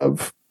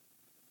of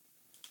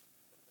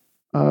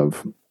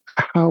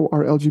how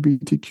our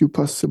LGBTQ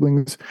plus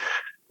siblings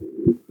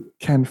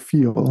can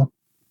feel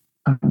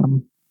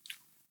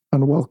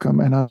unwelcome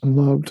and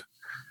unloved,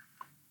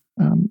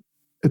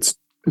 it's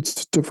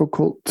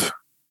difficult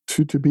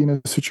to be in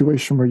a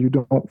situation where you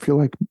don't feel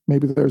like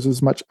maybe there's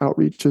as much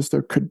outreach as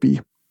there could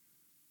be.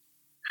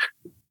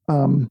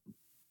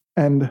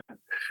 And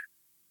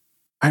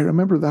I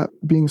remember that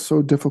being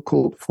so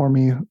difficult for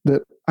me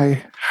that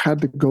I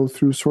had to go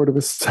through sort of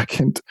a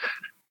second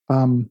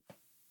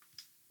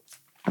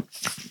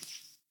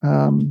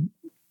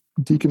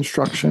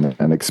deconstruction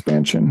and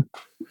expansion.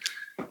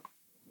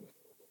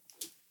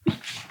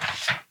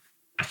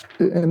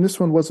 And this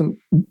one wasn't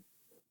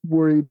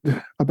worried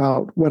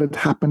about what had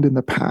happened in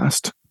the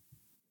past.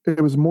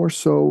 It was more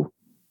so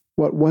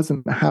what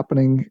wasn't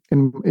happening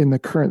in the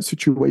current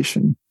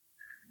situation.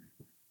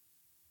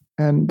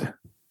 And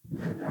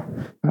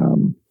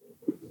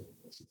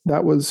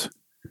that was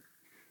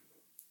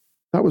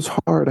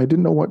hard. I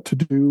didn't know what to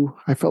do.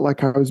 I felt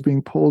like I was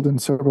being pulled in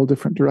several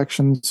different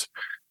directions.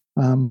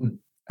 And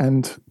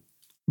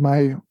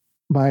my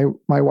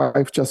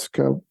wife,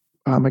 Jessica,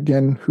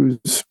 again,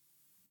 who's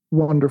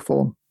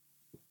wonderful,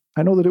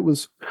 I know that it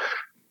was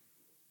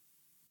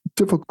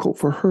difficult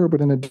for her,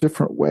 but in a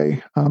different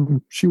way.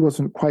 She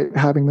wasn't quite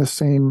having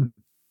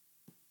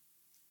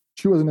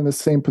she wasn't in the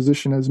same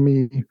position as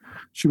me.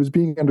 She was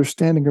being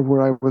understanding of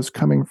where I was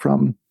coming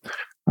from,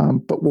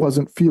 but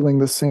wasn't feeling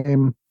the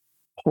same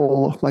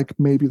pull, like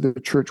maybe the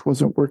church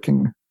wasn't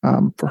working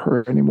for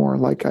her anymore.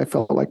 Like I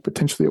felt like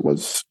potentially it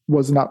was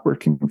not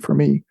working for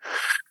me.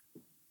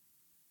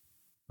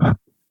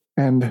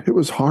 And it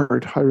was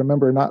hard. I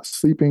remember not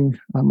sleeping.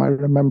 I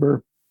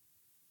remember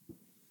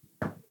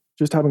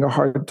just having a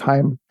hard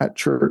time at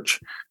church.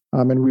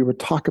 And we would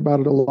talk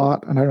about it a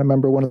lot. And I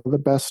remember the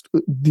best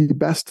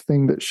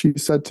thing that she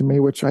said to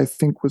me, which I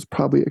think was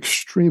probably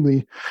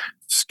extremely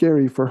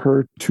scary for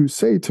her to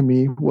say to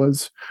me,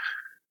 was,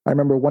 I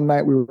remember one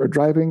night we were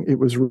driving, it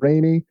was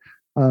rainy.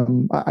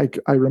 I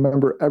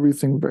remember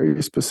everything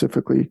very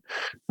specifically.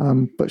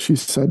 But she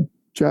said,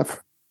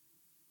 Jeff,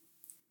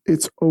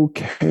 it's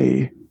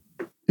okay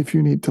if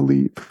you need to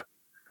leave.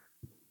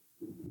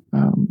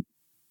 And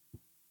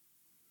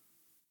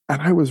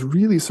I was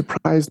really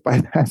surprised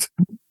by that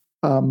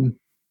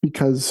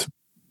because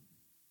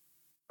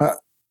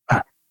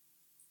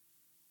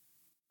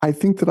I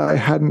think that I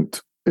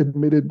hadn't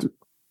admitted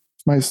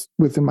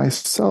within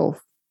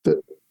myself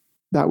that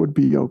that would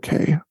be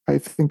okay. I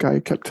think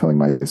I kept telling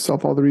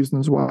myself all the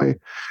reasons why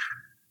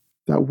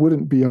that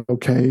wouldn't be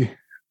okay.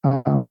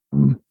 And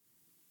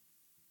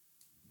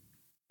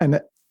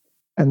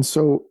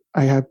so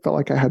I had felt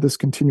like I had this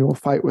continual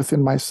fight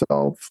within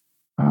myself.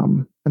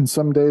 And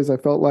some days I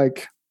felt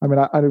like, I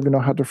don't even know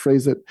how to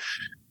phrase it.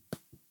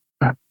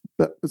 But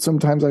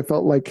sometimes I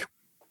felt like,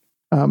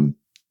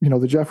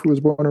 the Jeff who was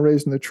born and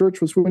raised in the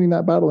church was winning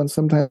that battle. And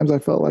sometimes I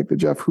felt like the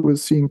Jeff who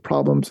was seeing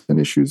problems and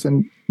issues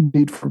and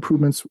need for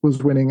improvements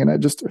was winning. And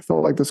it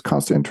felt like this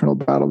constant internal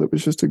battle that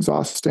was just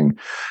exhausting.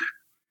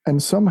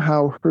 And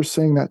somehow her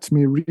saying that to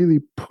me really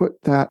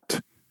put that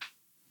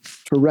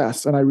to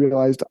rest. And I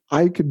realized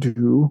I could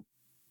do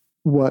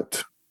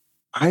what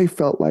I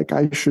felt like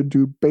I should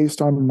do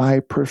based on my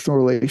personal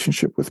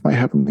relationship with my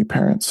heavenly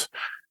parents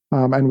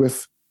and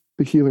with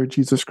the healer,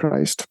 Jesus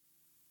Christ.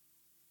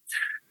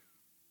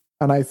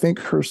 And I thank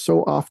her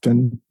so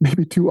often,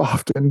 maybe too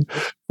often,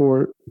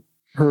 for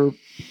her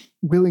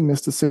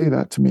willingness to say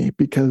that to me,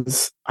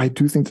 because I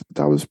do think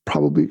that was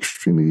probably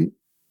extremely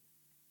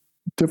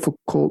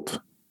difficult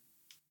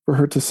for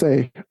her to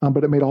say,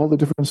 but it made all the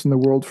difference in the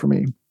world for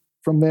me.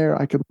 From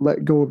there, I could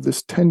let go of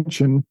this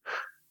tension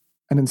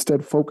and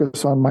instead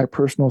focus on my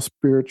personal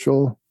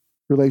spiritual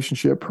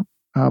relationship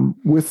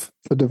with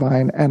the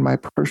divine and my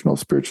personal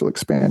spiritual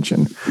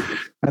expansion.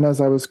 And as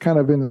I was kind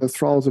of in the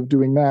thralls of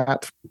doing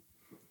that,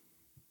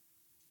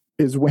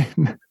 is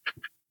when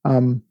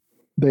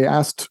they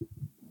asked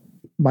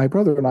my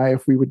brother and I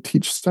if we would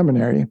teach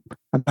seminary.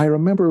 And I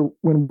remember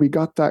when we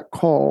got that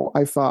call,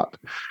 I thought,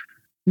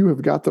 you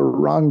have got the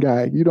wrong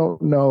guy. You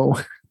don't know.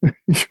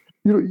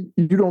 You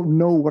don't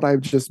know what I've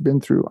just been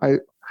through. I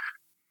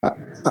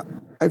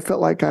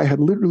felt like I had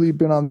literally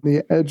been on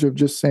the edge of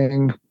just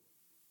saying,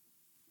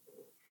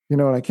 you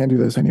know what, I can't do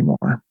this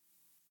anymore.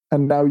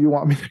 And now you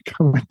want me to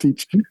come and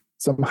teach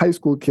some high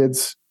school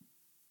kids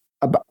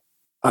about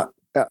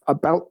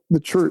the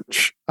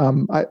church.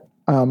 Oh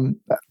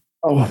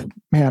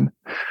man.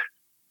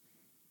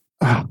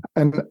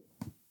 And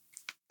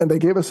they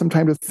gave us some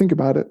time to think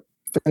about it.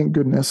 Thank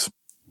goodness.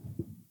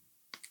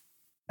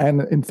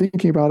 And in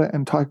thinking about it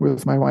and talking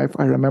with my wife,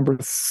 I remember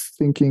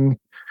thinking,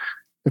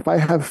 if I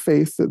have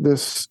faith that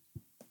this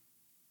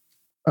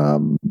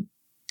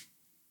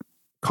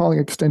calling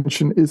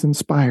extension is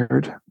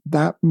inspired,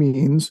 that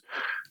means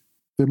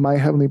that my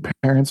heavenly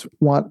parents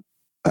want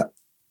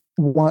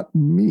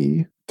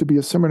me to be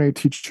a seminary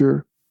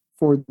teacher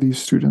for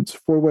these students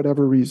for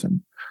whatever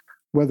reason,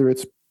 whether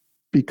it's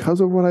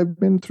because of what I've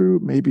been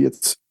through, maybe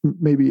it's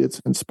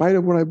in spite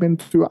of what I've been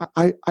through.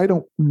 I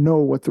don't know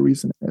what the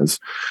reason is,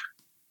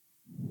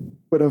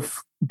 but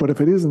if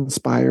it is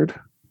inspired,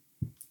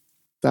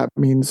 that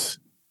means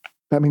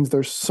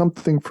there's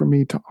something for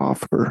me to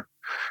offer.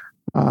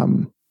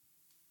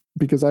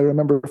 Because I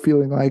remember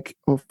feeling like,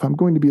 if I'm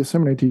going to be a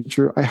seminary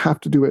teacher, I have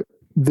to do it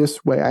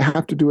this way. I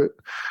have to do it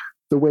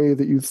the way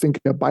that you think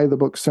a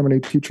by-the-book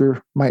seminary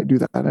teacher might do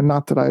that. And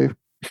not that I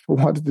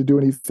wanted to do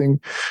anything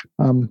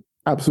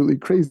absolutely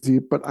crazy,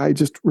 but I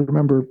just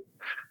remember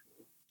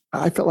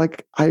I felt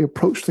like I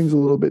approached things a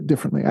little bit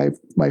differently.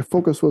 My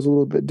focus was a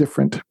little bit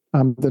different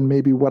than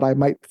maybe what I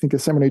might think a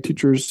seminary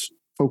teacher's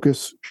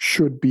focus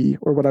should be,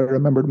 or what I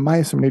remembered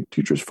my seminary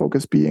teacher's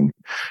focus being.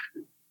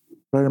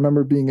 But I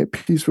remember being at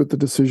peace with the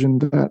decision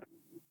that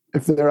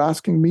if they're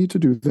asking me to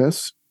do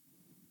this,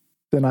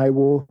 then I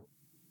will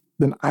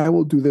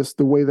do this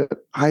the way that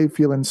I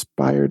feel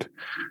inspired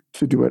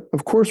to do it.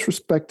 Of course,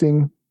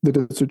 respecting that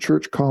it's a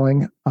church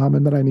calling,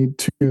 and that I need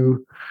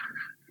to,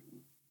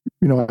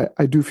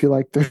 I do feel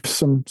like there's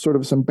some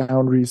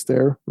boundaries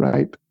there,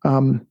 right?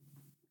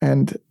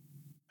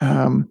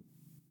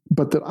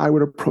 But that I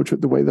would approach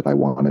it the way that I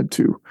wanted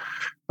to,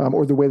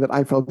 or the way that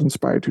I felt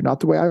inspired to, not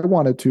the way I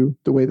wanted to,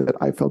 the way that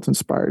I felt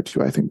inspired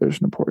to. I think there's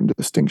an important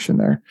distinction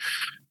there.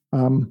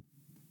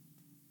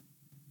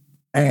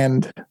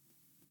 And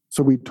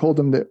so we told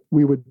them that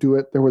we would do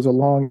it. There was a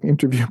long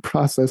interview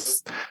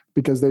process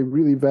because they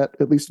really vet,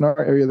 at least in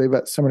our area, they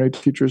vet seminary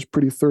teachers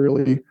pretty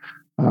thoroughly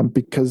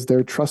because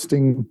they're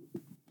trusting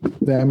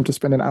them to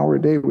spend an hour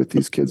a day with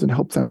these kids and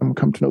help them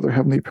come to know their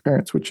heavenly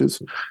parents, which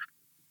is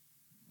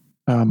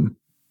a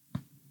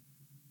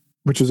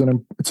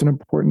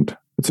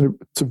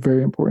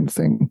very important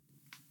thing.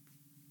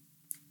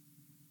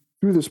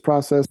 Through this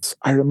process,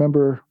 I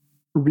remember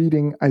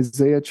reading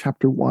Isaiah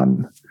chapter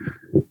 1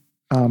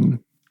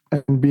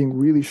 and being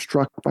really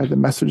struck by the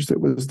message that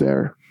was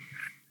there.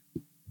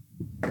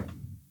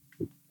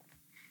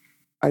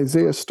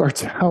 Isaiah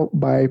starts out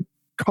by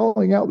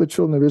calling out the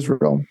children of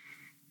Israel,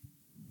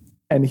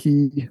 and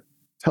he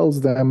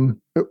tells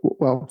them,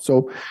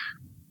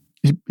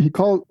 he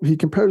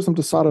compares them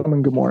to Sodom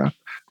and Gomorrah.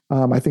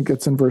 I think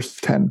it's in verse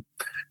 10.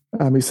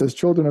 He says,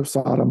 children of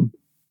Sodom,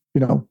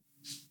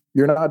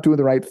 you're not doing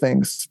the right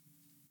things.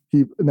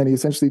 And then he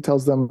essentially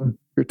tells them,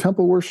 your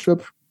temple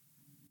worship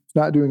is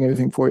not doing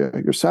anything for you.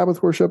 Your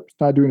Sabbath worship is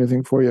not doing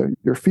anything for you.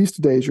 Your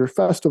feast days, your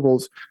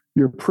festivals,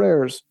 your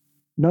prayers,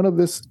 none of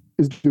this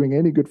is doing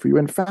any good for you.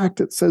 In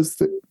fact, it says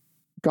that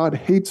God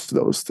hates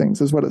those things,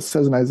 is what it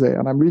says in Isaiah.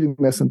 And I'm reading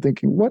this and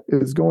thinking, what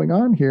is going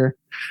on here?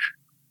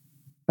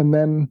 And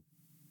then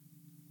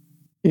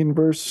in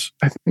verse,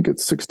 I think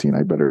it's 16,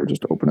 I better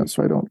just open it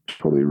so I don't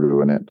totally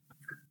ruin it.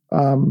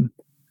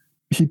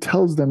 He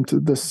tells them to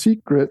the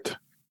secret,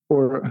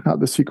 or not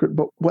the secret,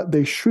 but what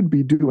they should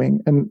be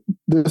doing. And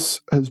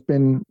this has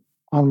been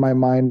on my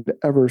mind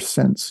ever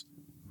since.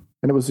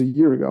 And it was a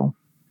year ago.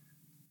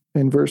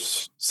 In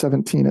verse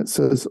 17, it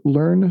says,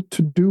 learn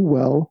to do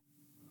well,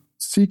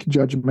 seek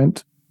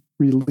judgment,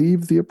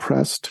 relieve the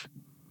oppressed,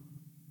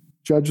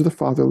 judge the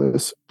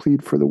fatherless,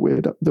 plead for the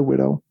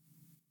widow.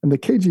 And the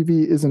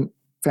KJV isn't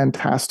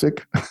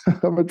fantastic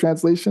of a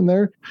translation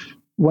there.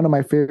 One of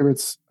my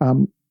favorites,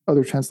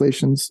 other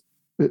translations,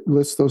 it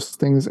lists those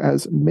things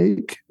as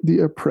make the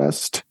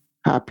oppressed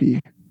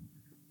happy,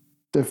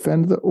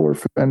 defend the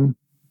orphan,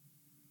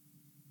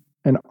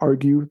 and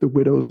argue the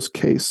widow's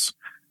case.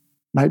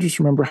 And I just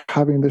remember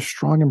having this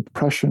strong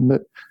impression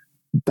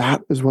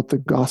that is what the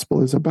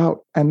gospel is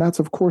about. And that's,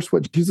 of course,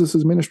 what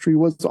Jesus's ministry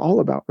was all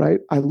about,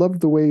 right? I love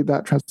the way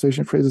that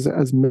translation phrases it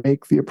as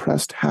make the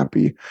oppressed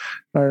happy.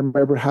 And I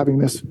remember having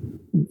this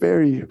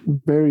very,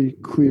 very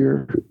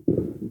clear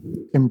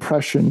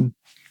impression,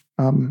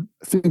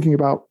 thinking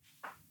about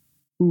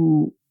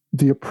who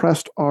the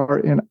oppressed are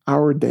in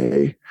our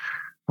day,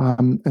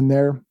 and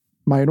they're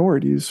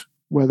minorities,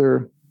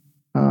 whether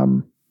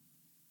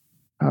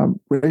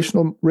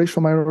racial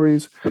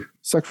minorities,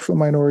 sexual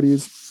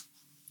minorities,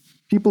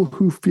 people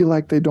who feel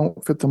like they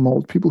don't fit the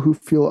mold, people who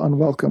feel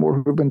unwelcome or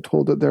who have been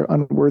told that they're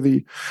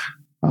unworthy,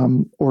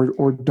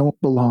 or don't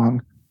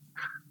belong.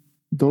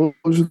 Those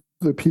are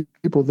the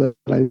people that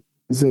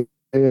Isaiah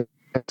is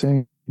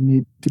saying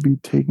need to be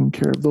taken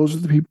care of. Those are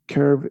the people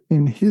care of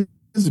in his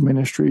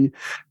ministry.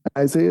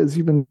 Isaiah is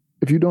even,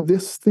 if you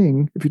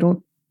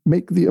don't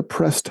make the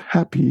oppressed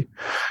happy,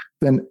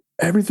 then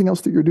everything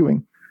else that you're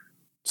doing,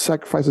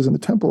 sacrifices in the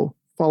temple,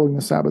 following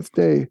the Sabbath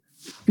day,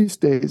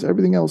 feast days,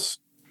 everything else,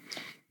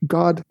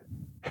 God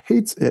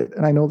hates it.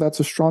 And I know that's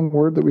a strong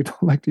word that we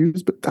don't like to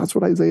use, but that's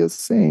what Isaiah is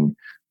saying.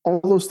 All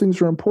those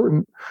things are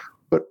important,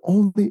 but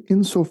only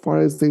insofar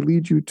as they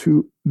lead you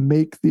to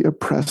make the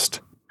oppressed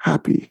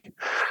happy,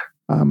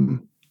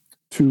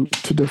 to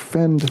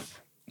defend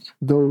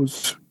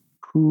those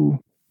who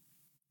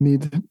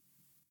need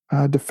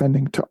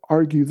defending, to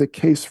argue the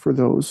case for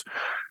those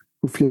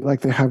who feel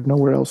like they have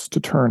nowhere else to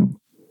turn.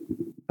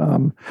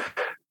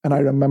 And I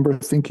remember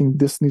thinking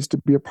this needs to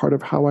be a part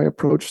of how I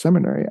approach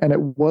seminary. And it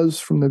was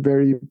from the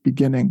very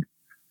beginning.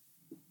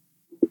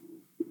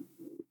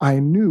 I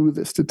knew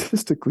that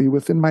statistically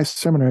within my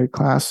seminary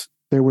class,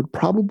 there would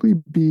probably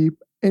be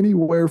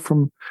anywhere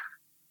from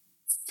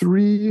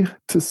 3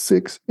 to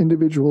 6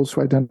 individuals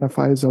who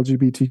identify as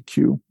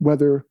LGBTQ,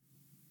 whether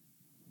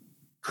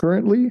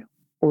currently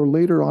or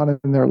later on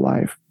in their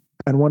life.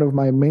 And one of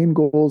my main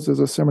goals as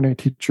a seminary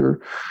teacher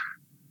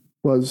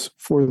was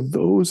for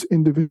those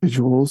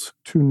individuals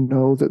to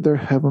know that their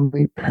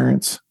heavenly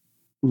parents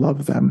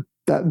love them,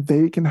 that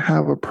they can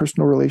have a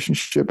personal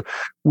relationship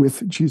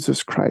with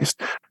Jesus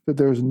Christ, that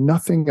there's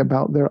nothing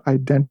about their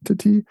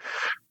identity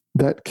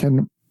that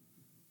can,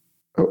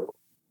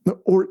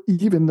 or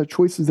even the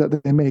choices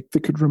that they make,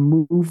 that could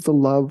remove the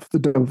love, the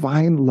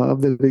divine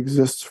love that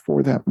exists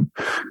for them.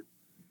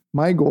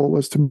 My goal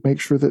was to make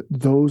sure that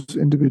those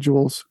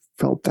individuals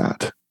felt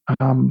that.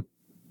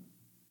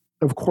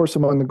 Of course,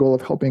 among the goal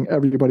of helping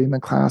everybody in the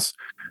class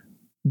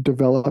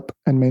develop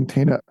and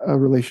maintain a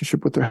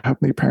relationship with their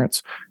heavenly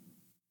parents.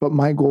 But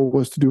my goal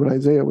was to do what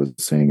Isaiah was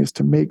saying, is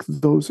to make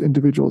those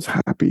individuals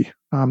happy,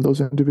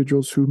 those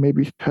individuals who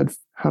maybe had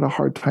a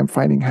hard time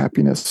finding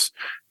happiness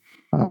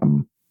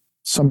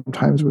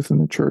sometimes within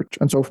the church.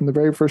 And so from the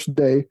very first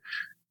day,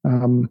 I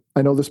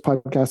know this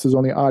podcast is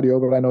only audio,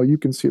 but I know you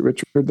can see it,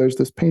 Richard. There's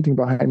this painting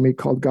behind me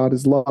called God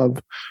is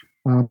Love,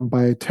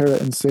 by Tara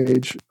and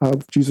Sage,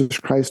 of Jesus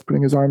Christ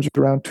putting his arms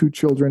around 2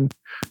 children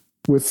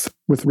with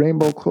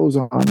rainbow clothes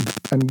on.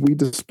 And we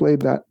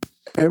displayed that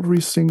every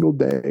single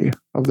day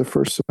of the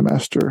first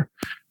semester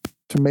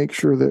to make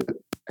sure that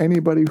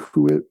anybody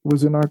who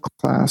was in our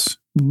class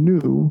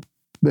knew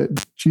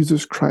that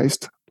Jesus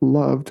Christ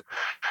loved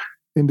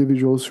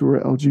individuals who were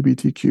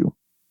LGBTQ.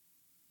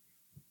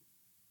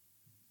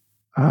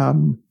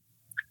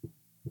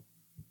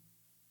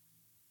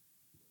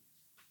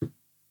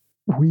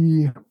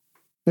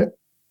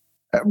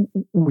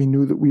 We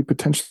knew that we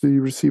potentially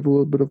receive a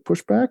little bit of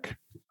pushback,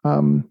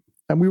 and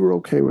we were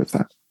okay with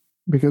that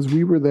because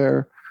we were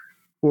there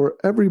for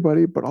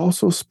everybody, but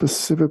also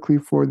specifically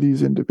for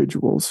these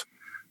individuals.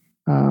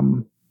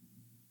 And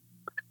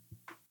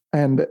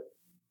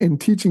in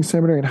teaching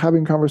seminary and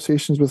having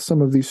conversations with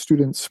some of these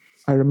students,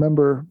 I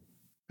remember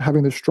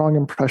having the strong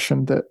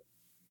impression that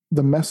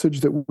the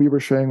message that we were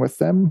sharing with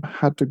them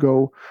had to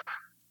go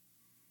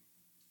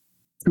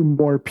to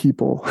more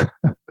people.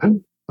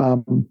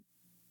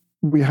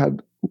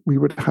 We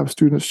would have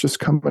students just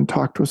come and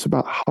talk to us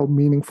about how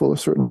meaningful a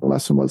certain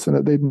lesson was, and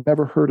that they'd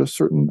never heard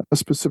a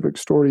specific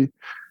story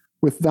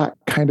with that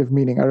kind of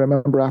meaning. I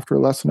remember after a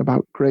lesson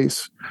about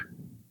grace,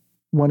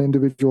 one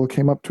individual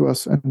came up to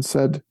us and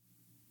said,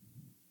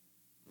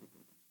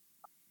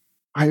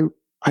 I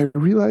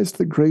realized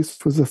that grace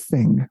was a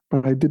thing,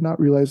 but I did not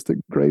realize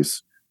that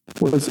grace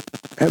was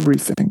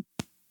everything.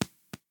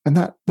 And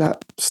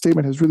that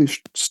statement has really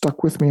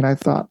stuck with me. And I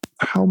thought,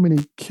 how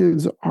many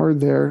kids are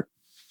there?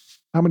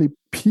 How many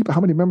people, how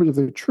many members of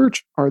the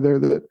church are there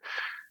that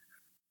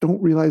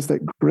don't realize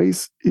that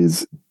grace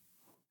is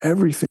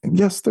everything?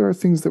 Yes, there are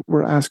things that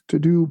we're asked to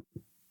do,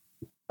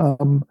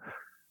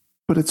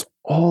 but it's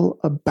all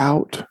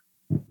about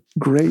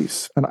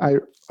grace. And I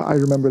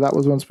remember that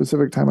was one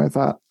specific time I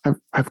thought,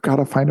 I've got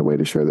to find a way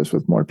to share this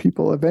with more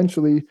people.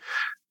 Eventually,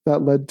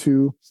 that led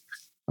to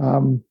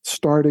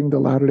starting the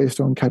Latter-day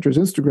Stonecatchers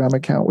Instagram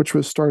account, which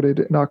was started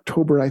in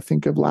October, I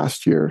think, of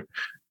last year.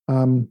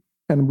 And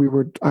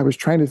I was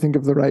trying to think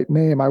of the right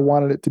name. I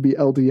wanted it to be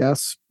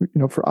LDS,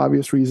 for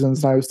obvious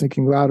reasons. And I was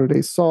thinking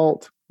Latter-day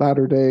Salt,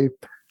 Latter-day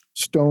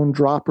Stone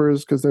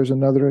Droppers, because there's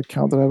another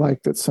account that I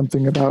like that's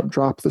something about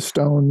drop the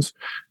stones.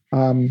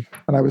 And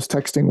I was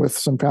texting with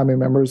some family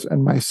members,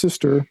 and my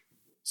sister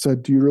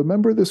said, "Do you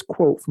remember this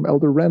quote from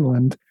Elder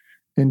Renland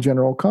in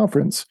General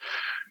Conference?"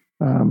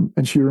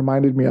 And she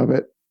reminded me of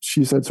it.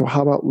 She said, "So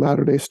how about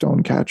Latter-day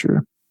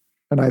Stonecatcher?"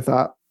 And I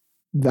thought,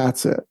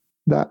 that's it.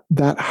 That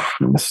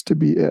has to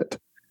be it.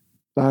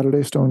 Latter-day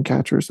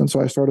Stonecatchers. And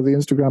so I started the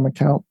Instagram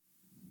account,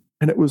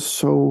 and it was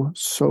so,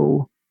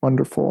 so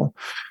wonderful.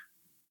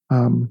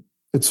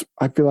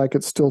 I feel like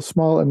it's still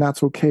small, and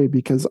that's okay,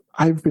 because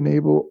I've been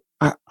able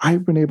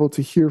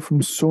to hear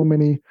from so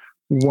many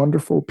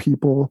wonderful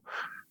people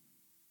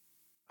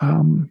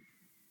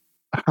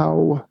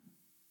how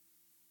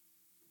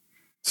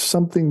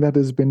something that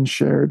has been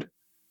shared,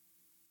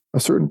 a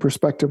certain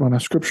perspective on a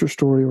scripture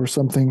story or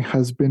something,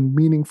 has been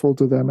meaningful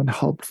to them and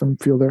helped them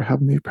feel their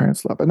heavenly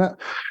parents' love. And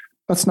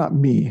that's not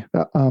me.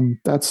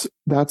 That's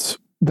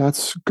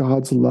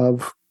God's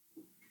love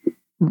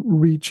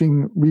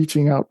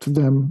reaching out to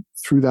them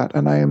through that.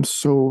 And I am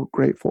so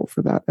grateful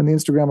for that. And the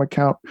Instagram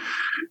account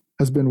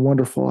has been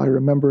wonderful. I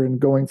remember in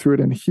going through it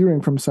and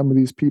hearing from some of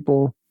these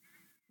people,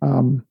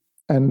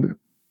 and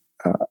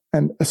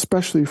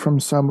especially from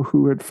some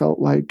who had felt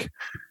like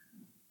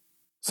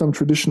some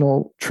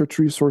traditional church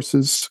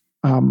resources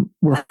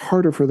were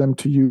harder for them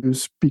to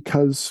use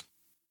because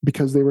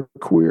they were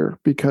queer,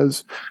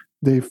 because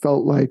they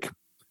felt like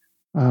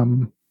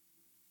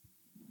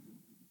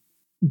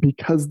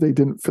because they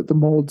didn't fit the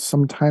mold,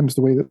 sometimes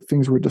the way that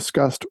things were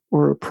discussed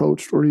or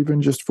approached, or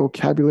even just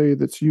vocabulary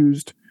that's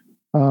used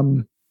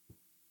by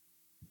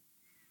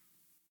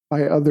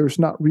others,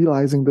 not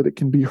realizing that it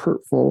can be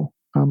hurtful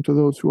to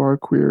those who are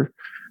queer,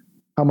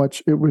 how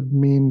much it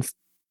meant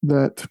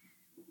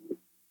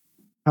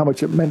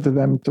to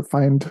them to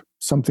find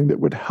something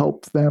that would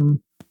help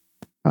them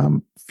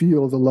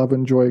feel the love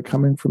and joy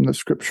coming from the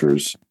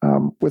scriptures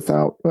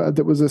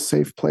that was a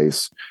safe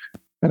place.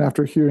 And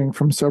after hearing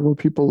from several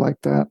people like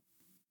that,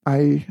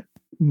 I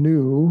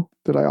knew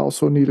that I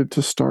also needed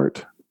to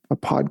start a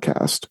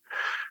podcast.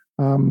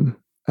 And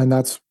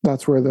that's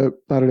where the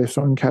Latter-day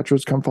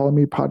Stonecatchers Come Follow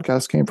Me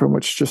podcast came from,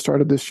 which just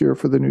started this year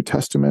for the New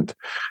Testament.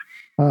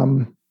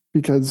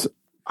 Because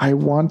I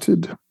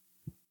wanted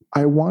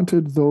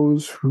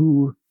those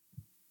who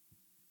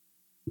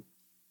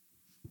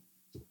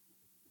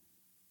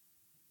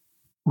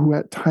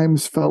at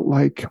times felt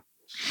like,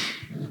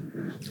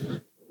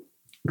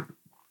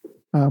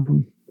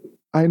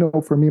 I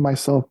know for me,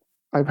 myself,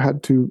 I've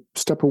had to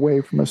step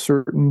away from a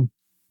certain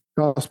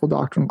gospel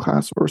doctrine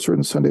class or a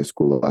certain Sunday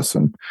school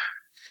lesson.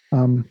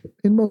 In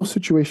most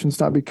situations,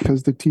 not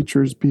because the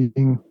teacher's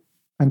being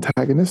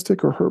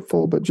antagonistic or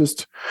hurtful, but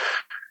just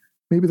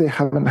maybe they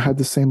haven't had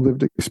the same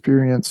lived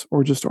experience,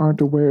 or just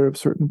aren't aware of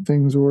certain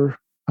things, or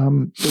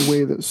the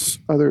way that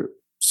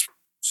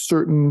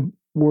certain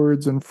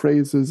words and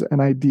phrases and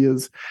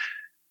ideas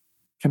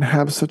can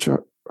have such a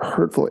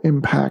hurtful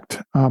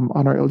impact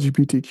on our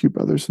LGBTQ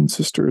brothers and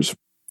sisters.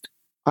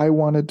 I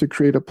wanted to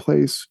create a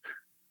place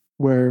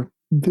where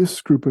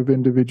this group of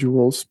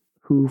individuals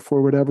who,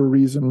 for whatever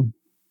reason,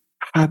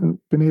 hadn't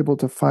been able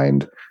to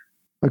find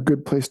a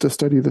good place to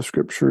study the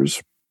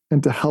scriptures,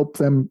 and to help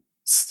them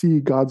see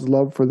God's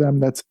love for them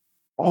that's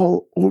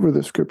all over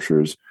the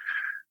scriptures.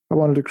 I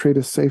wanted to create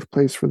a safe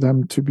place for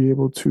them to be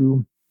able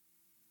to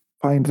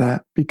find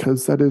that,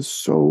 because that is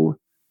so,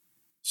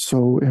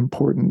 so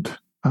important.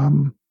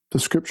 The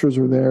scriptures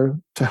are there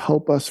to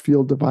help us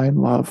feel divine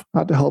love,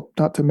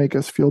 not to make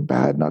us feel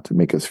bad, not to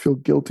make us feel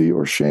guilty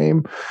or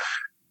shame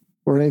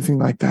or anything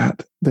like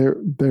that. They're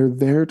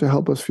there to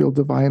help us feel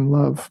divine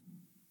love.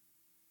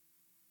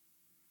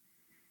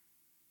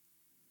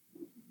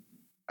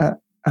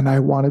 And I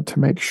wanted to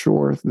make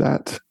sure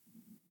that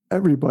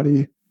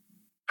everybody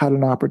had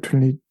an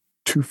opportunity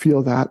to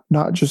feel that,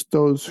 not just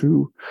those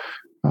who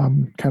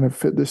kind of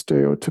fit the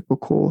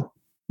stereotypical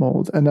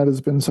mold. And that has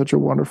been such a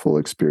wonderful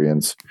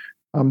experience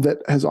that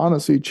has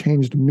honestly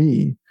changed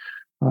me.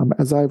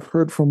 As I've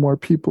heard from more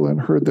people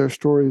and heard their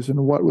stories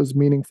and what was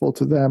meaningful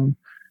to them,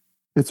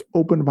 it's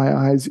opened my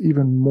eyes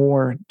even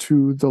more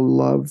to the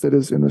love that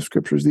is in the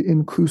scriptures, the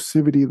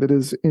inclusivity that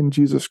is in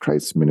Jesus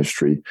Christ's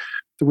ministry,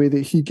 the way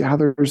that he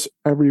gathers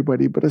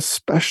everybody, but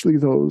especially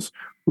those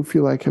who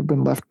feel like have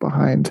been left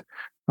behind.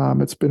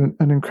 It's been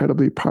an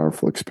incredibly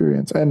powerful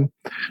experience. And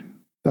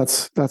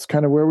that's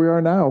kind of where we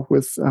are now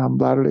with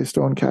Latter-day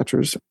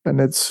Stonecatchers, and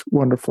it's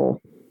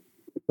wonderful.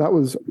 That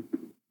was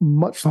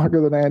much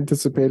longer than I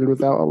anticipated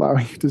without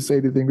allowing you to say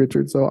anything,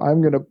 Richard. So I'm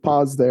going to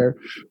pause there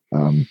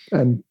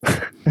and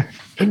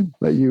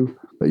let you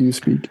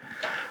speak.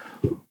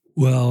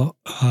 Well,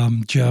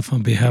 Jeff,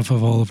 on behalf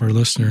of all of our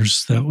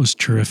listeners, that was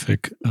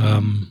terrific.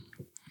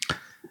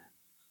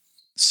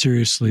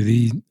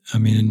 Seriously, I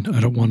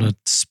don't want to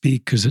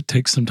speak because it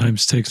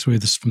sometimes takes away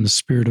this from the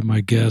spirit of my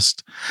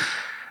guest.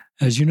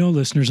 As you know,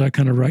 listeners, I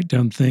kind of write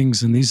down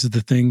things, and these are the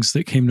things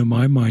that came to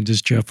my mind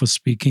as Jeff was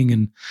speaking,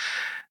 and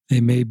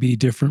they may be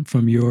different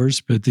from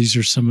yours, but these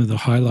are some of the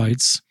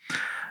highlights.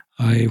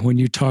 When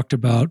you talked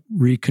about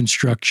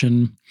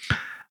reconstruction,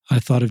 I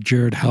thought of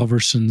Jared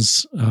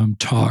Halverson's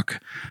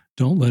talk,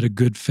 "Don't Let a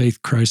Good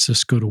Faith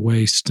Crisis Go to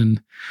Waste."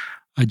 And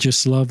I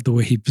just love the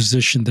way he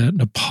positioned that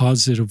in a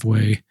positive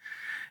way.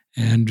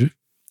 And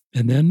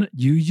then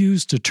you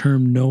used a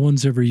term no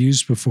one's ever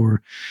used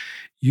before.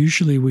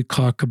 Usually we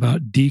talk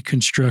about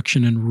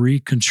deconstruction and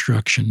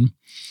reconstruction.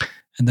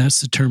 And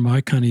that's the term I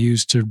kind of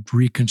use to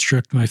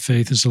reconstruct my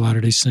faith as a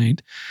Latter-day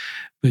Saint.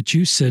 But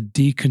you said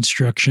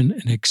deconstruction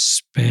and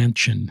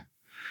expansion.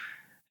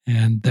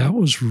 And that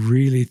was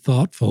really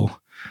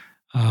thoughtful.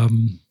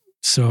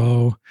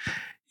 So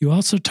you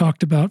also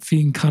talked about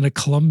being kind of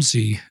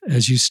clumsy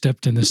as you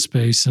stepped in this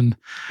space. And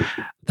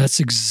that's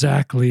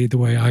exactly the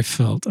way I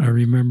felt. I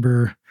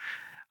remember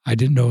I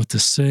didn't know what to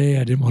say.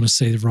 I didn't want to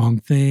say the wrong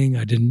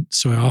thing.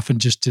 So I often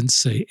just didn't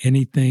say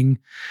anything.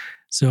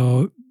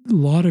 So a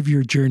lot of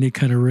your journey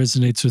kind of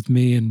resonates with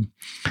me, and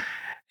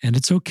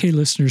it's okay,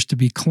 listeners, to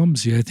be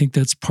clumsy. I think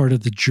that's part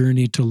of the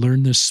journey to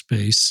learn this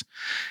space,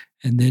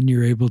 and then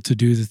you're able to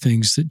do the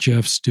things that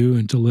Jeff's do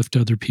and to lift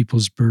other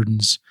people's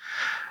burdens.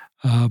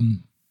 I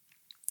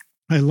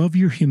love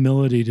your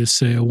humility to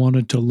say, I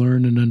wanted to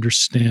learn and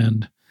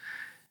understand,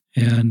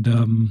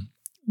 and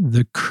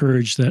the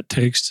courage that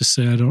takes to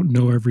say, I don't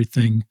know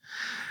everything.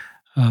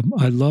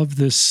 I love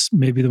this.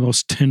 Maybe the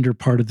most tender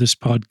part of this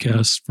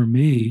podcast for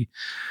me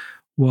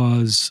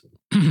was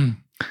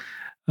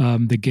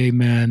the gay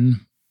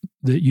man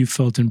that you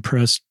felt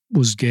impressed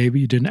was gay, but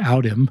you didn't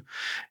out him.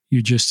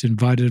 You just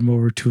invited him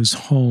over to his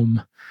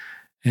home.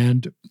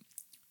 And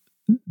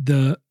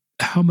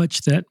how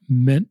much that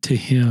meant to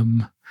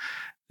him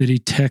that he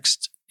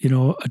texted,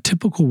 a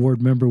typical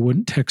ward member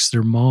wouldn't text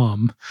their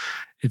mom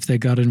if they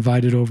got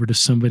invited over to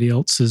somebody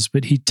else's,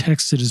 but he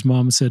texted his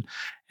mom and said,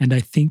 "And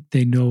I think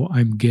they know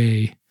I'm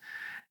gay."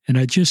 And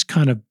it just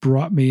kind of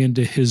brought me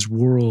into his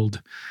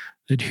world,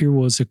 that here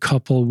was a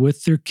couple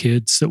with their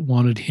kids that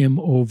wanted him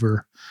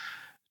over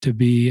to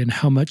be, and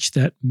how much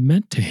that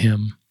meant to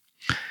him,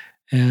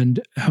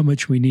 and how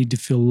much we need to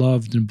feel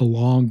loved and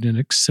belonged and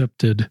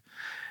accepted.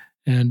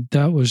 And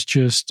that was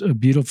just a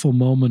beautiful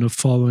moment of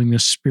following the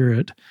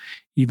Spirit,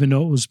 even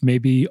though it was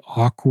maybe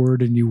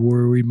awkward and you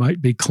worry we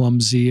might be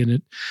clumsy, and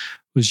it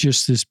was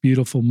just this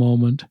beautiful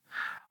moment.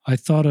 I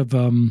thought of,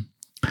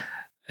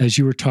 as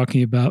you were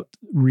talking about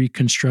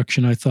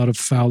reconstruction, I thought of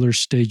Fowler's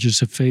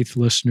Stages of Faith,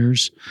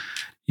 listeners.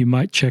 You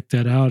might check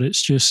that out.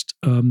 It's just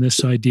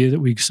this idea that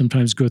we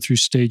sometimes go through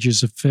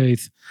stages of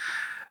faith.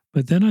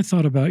 But then I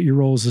thought about your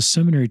role as a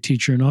seminary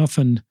teacher, and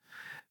often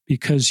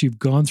because you've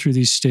gone through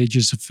these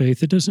stages of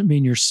faith, it doesn't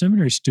mean your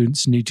seminary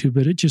students need to,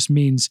 but it just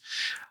means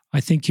I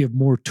think you have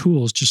more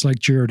tools, just like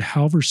Jared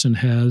Halverson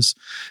has,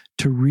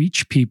 to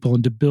reach people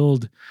and to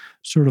build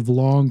sort of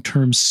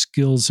long-term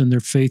skills in their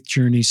faith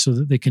journey so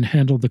that they can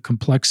handle the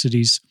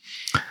complexities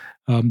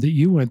that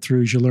you went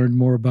through as you learned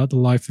more about the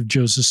life of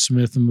Joseph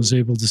Smith and was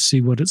able to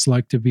see what it's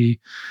like to be,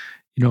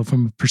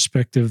 from a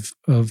perspective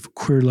of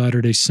queer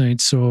Latter-day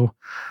Saints. So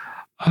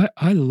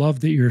I love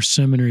that you're a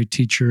seminary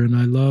teacher, and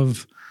I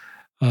love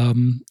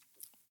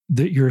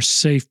that you're a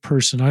safe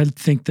person. I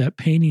think that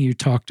painting you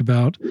talked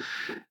about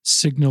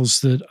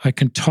signals that I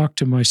can talk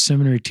to my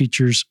seminary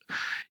teachers.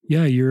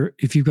 Yeah,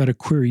 if you've got a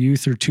queer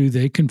youth or two,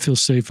 they can feel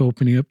safe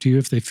opening up to you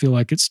if they feel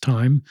like it's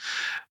time.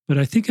 But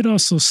I think it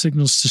also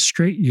signals to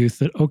straight youth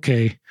that,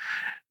 okay,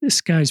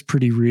 this guy's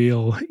pretty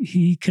real.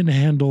 He can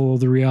handle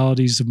the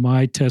realities of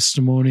my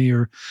testimony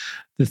or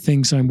the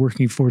things I'm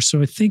working for.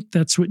 So I think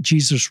that's what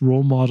Jesus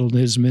role modeled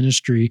in his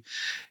ministry.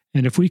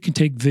 And if we can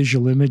take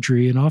visual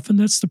imagery, and often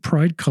that's the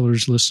Pride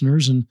colors,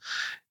 listeners, and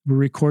we're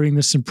recording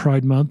this in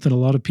Pride Month, and a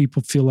lot of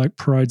people feel like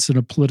Pride's in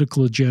a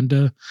political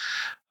agenda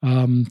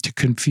to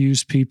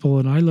confuse people.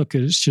 And I look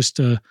at it as just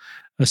a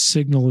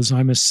signal as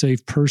I'm a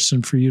safe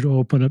person for you to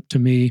open up to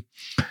me,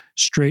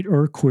 straight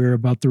or queer,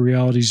 about the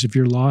realities of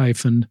your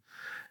life. And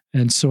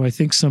And so I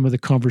think some of the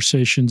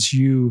conversations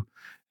you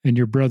and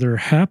your brother are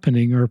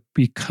happening are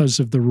because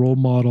of the role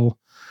model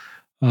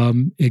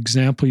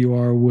example you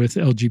are with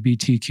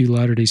LGBTQ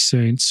Latter-day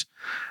Saints.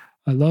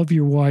 I love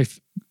your wife,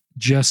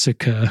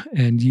 Jessica,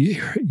 and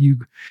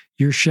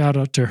your shout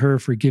out to her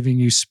for giving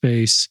you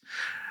space.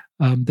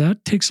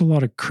 That takes a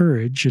lot of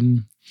courage,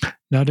 and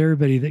not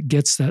everybody that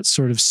gets that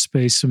sort of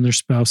space from their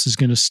spouse is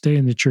going to stay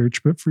in the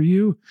church. But for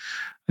you,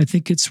 I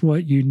think it's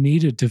what you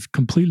needed to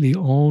completely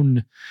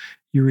own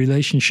your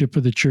relationship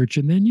with the church.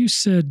 And then you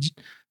said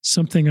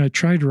something, I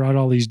tried to write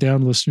all these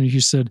down, listeners. You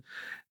said,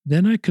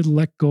 then I could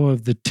let go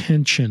of the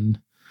tension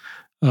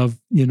of,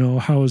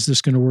 how is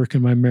this going to work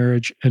in my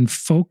marriage, and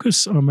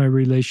focus on my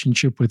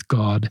relationship with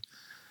God.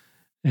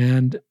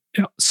 And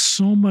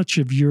so much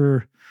of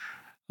your,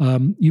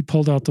 you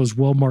pulled out those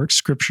well-marked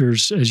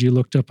scriptures as you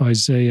looked up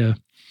Isaiah,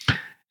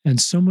 and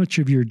so much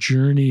of your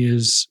journey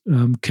is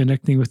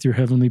connecting with your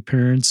heavenly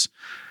parents,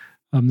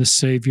 the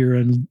Savior,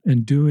 and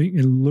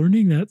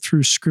learning that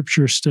through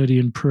scripture study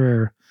and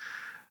prayer.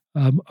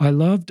 I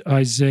loved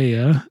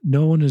Isaiah.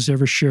 No one has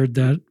ever shared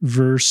that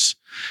verse.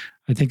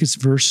 I think it's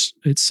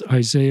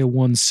Isaiah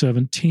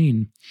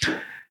 1:17.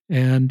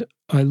 And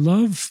I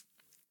love,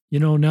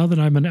 now that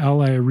I'm an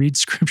ally, I read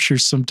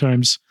scriptures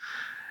sometimes.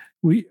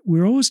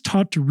 We're always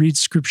taught to read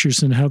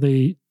scriptures and how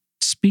they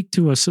speak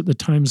to us at the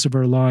times of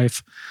our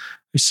life.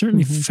 I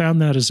certainly found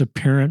that as a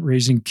parent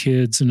raising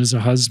kids and as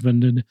a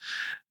husband, and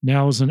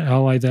now as an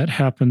ally, that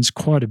happens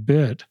quite a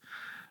bit.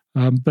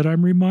 But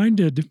I'm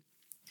reminded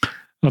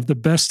of the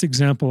best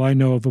example I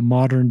know of a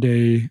modern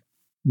day,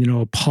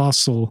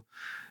 apostle.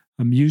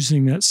 I'm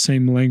using that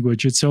same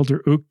language. It's Elder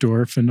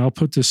Uchtdorf, and I'll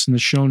put this in the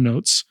show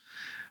notes.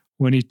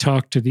 When he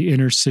talked to the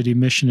inner city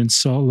mission in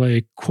Salt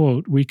Lake,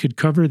 quote, "We could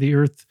cover the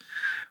earth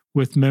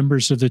with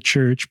members of the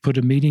church, put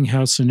a meeting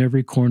house in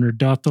every corner,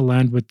 dot the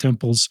land with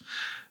temples,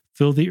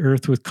 fill the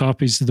earth with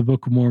copies of the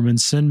Book of Mormon,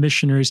 send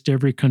missionaries to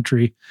every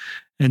country,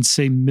 and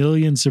say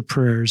millions of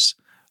prayers.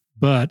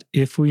 But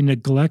if we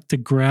neglect to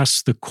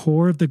grasp the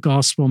core of the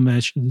gospel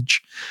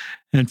message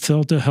and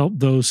fail to help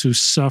those who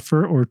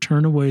suffer or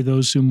turn away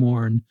those who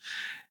mourn,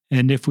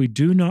 and if we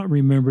do not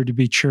remember to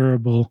be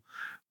charitable,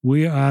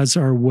 we as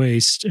our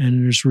waste,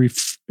 and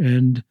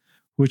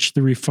which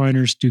the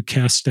refiners do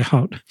cast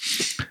out."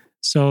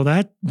 So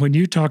that, when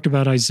you talked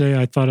about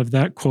Isaiah, I thought of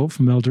that quote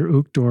from Elder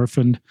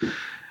Uchtdorf,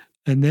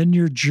 and then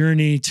your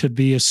journey to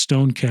be a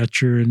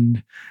stonecatcher,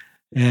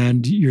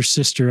 and your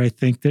sister, I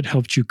think, that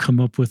helped you come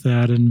up with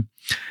that. And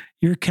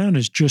your account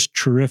is just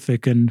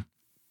terrific. And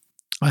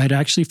I had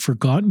actually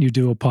forgotten you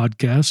do a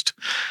podcast.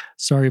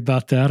 Sorry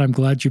about that. I'm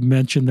glad you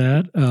mentioned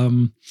that.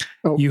 No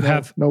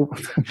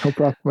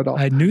problem at all.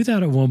 I knew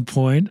that at one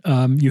point.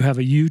 You have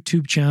a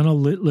YouTube channel.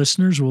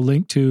 Listeners will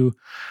link to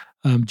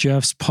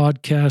Jeff's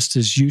podcast,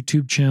 his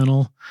YouTube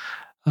channel.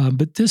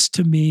 But this,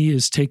 to me,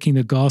 is taking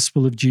the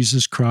gospel of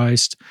Jesus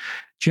Christ.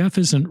 Jeff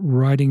isn't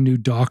writing new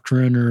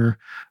doctrine or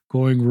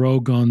going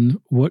rogue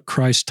on what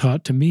Christ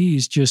taught. To me,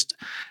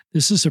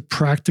 this is a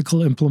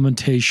practical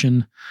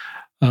implementation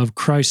of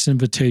Christ's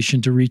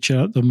invitation to reach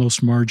out to the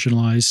most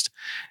marginalized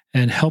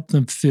and help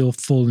them feel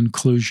full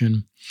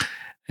inclusion.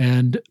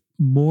 And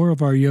more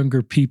of our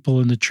younger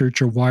people in the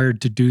church are wired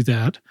to do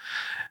that.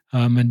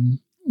 And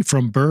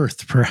from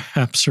birth,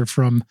 perhaps, or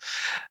from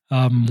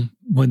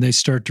when they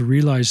start to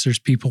realize there's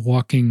people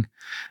walking.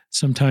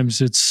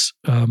 Sometimes it's,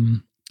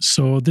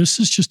 so this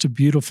is just a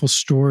beautiful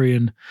story.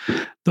 And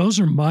those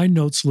are my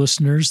notes,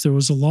 listeners. There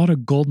was a lot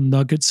of golden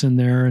nuggets in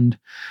there. And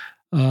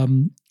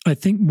I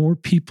think more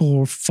people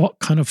are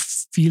kind of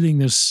feeling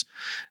this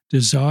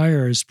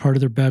desire as part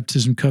of their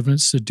baptism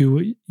covenants to do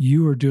what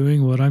you are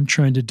doing, what I'm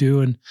trying to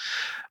do.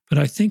 But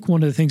I think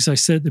one of the things I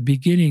said at the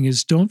beginning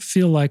is, don't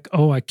feel like,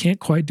 I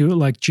can't quite do it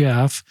like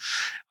Jeff.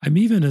 I'm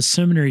even a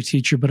seminary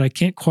teacher, but I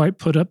can't quite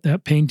put up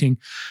that painting.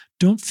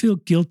 Don't feel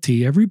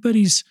guilty.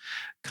 Everybody's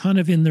kind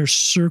of in their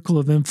circle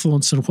of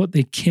influence and what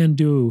they can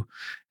do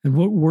and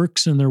what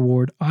works in their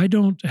ward. I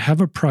don't have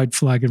a pride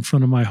flag in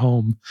front of my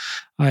home.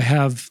 I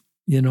have,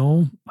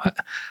 I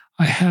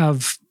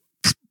have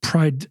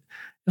pride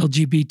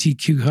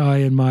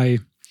LGBTQ in my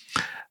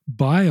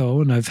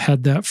bio, and I've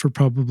had that for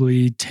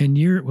probably 10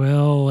 years,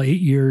 8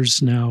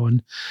 years now.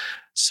 And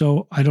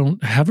so I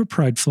don't have a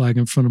pride flag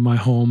in front of my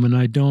home, and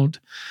I just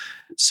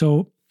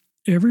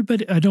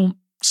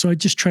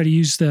try to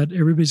use that.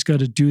 Everybody's got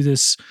to do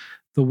this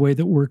the way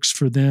that works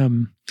for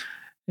them,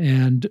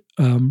 and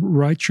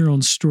write your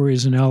own story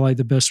as an ally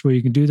the best way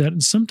you can do that.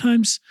 And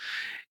sometimes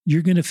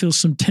you're going to feel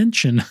some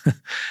tension.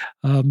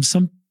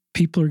 Some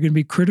people are going to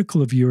be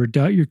critical of you or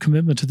doubt your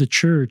commitment to the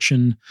church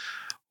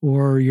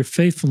or your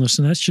faithfulness.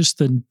 And that's just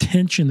the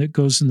tension that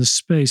goes in the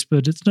space.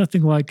 But it's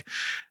nothing like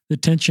the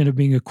tension of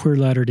being a queer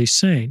Latter-day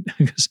Saint,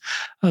 because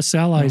us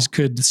allies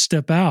could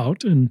step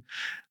out and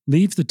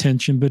leave the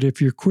tension. But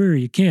if you're queer,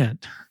 you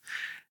can't.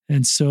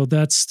 And so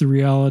that's the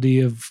reality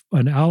of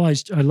an ally.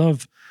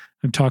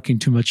 I'm talking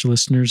too much,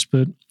 listeners,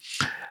 but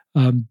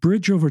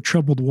Bridge Over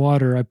Troubled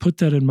Water, I put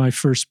that in my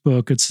first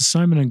book. It's a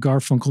Simon and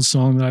Garfunkel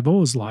song that I've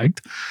always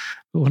liked.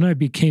 But when I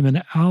became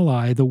an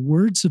ally, the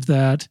words of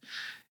that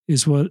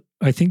is what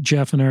I think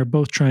Jeff and I are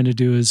both trying to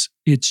do is,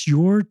 it's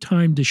your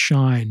time to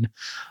shine.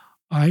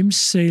 I'm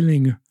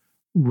sailing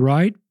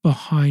right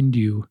behind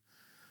you,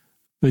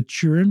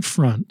 but you're in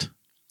front.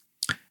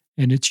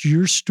 And it's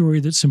your story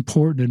that's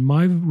important. And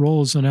my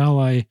role as an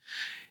ally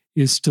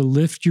is to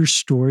lift your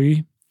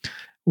story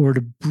or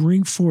to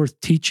bring forth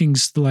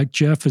teachings like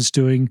Jeff is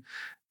doing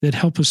that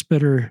help us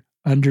better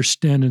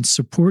understand and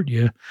support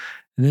you,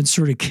 and then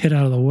sort of get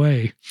out of the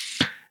way.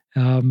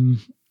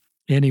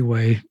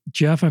 Anyway,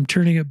 Jeff, I'm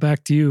turning it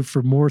back to you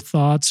for more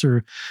thoughts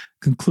or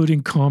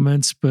concluding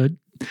comments, but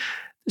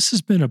this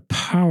has been a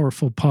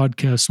powerful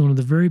podcast, one of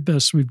the very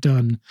best we've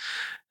done.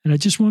 And I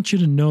just want you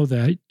to know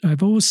that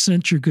I've always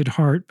sensed your good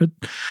heart, but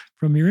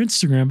from your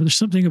Instagram, but there's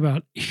something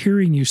about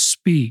hearing you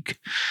speak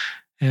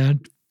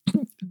and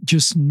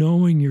just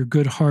knowing your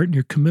good heart and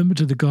your commitment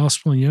to the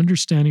gospel and your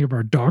understanding of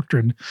our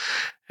doctrine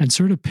and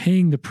sort of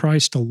paying the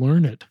price to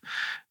learn it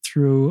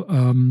through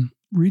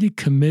really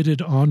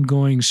committed,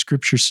 ongoing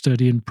scripture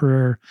study and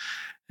prayer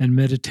and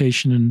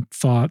meditation and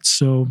thoughts.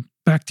 So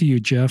back to you,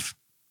 Jeff.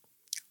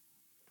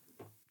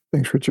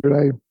 Thanks,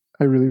 Richard.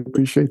 I really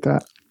appreciate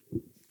that.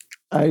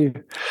 I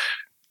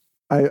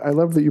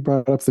love that you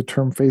brought up the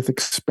term faith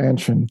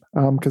expansion,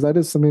 because that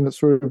is something that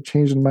sort of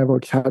changed in my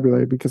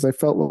vocabulary, because I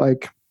felt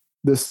like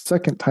this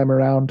second time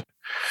around,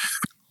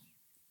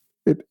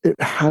 it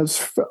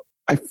has,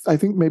 I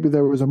think maybe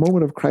there was a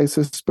moment of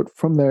crisis, but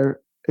from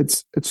there,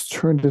 it's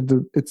turned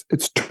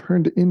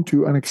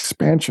into an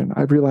expansion.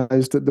 I've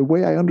realized that the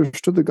way I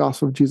understood the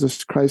gospel of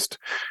Jesus Christ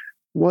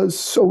was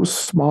so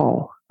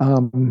small,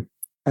 and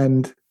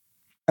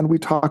we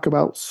talk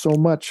about so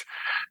much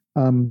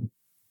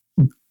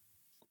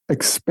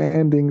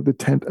expanding the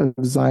tent of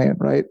Zion,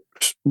 right?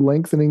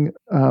 Lengthening,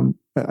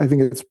 I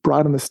think it's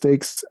broaden the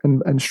stakes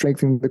and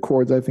strengthening the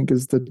cords, I think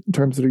is the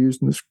terms that are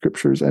used in the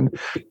scriptures. And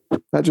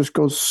that just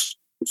goes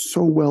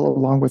so well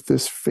along with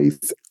this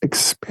faith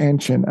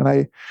expansion. And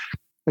I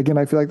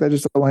feel like that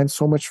just aligns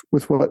so much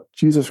with what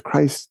Jesus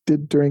Christ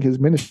did during his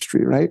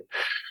ministry, right?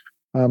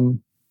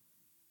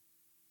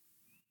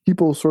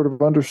 People sort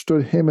of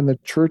understood him in the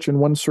church in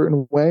one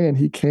certain way, and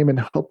he came and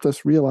helped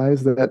us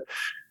realize that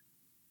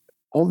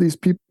all these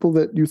people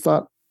that you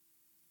thought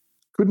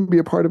couldn't be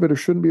a part of it or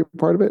shouldn't be a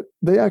part of it,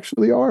 they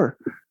actually are.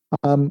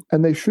 And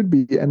they should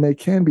be, and they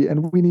can be.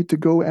 And we need to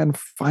go and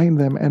find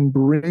them and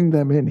bring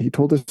them in. He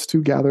told us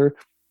to gather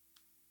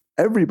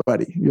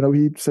everybody.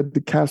 He said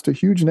to cast a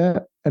huge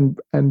net and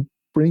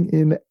bring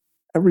in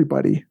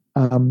everybody.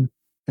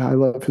 I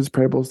love his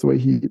parables, the way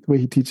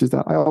he teaches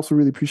that. I also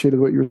really appreciated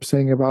what you were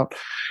saying about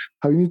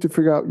how you need to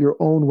figure out your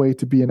own way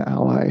to be an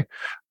ally.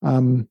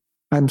 I'm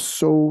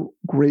so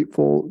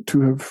grateful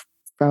to have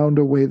found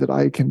a way that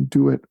I can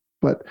do it,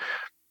 but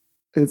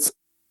it's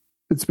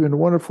been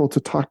wonderful to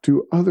talk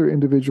to other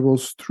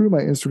individuals through my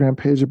Instagram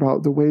page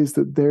about the ways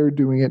that they're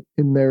doing it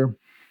in their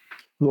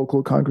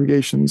local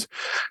congregations.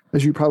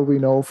 As you probably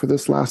know, for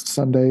this last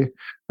Sunday,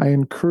 I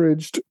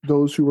encouraged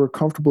those who were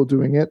comfortable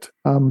doing it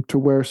to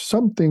wear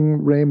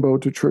something rainbow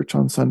to church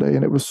on Sunday.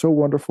 And it was so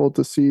wonderful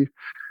to see,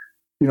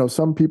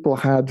 some people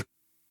had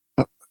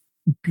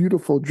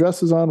beautiful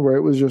dresses on where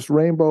it was just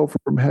rainbow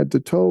from head to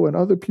toe, and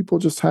other people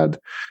just had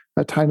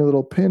a tiny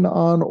little pin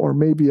on, or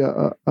maybe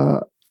a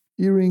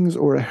earrings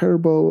or a hair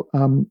bow.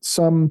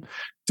 Some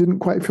didn't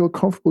quite feel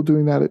comfortable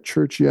doing that at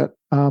church yet,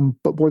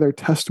 but bore their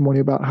testimony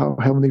about how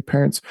Heavenly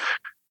Parents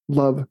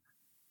love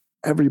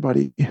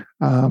everybody.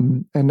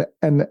 And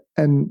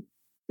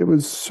it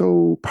was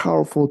so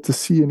powerful to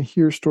see and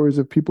hear stories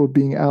of people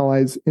being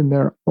allies in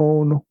their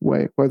own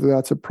way, whether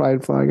that's a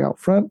pride flag out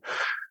front,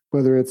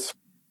 whether it's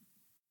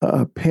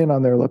a pin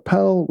on their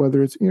lapel,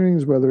 whether it's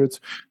earrings, whether it's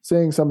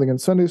saying something in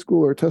Sunday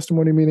school or a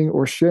testimony meeting,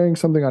 or sharing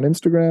something on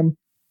Instagram.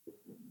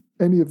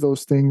 Any of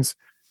those things,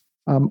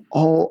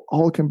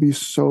 all can be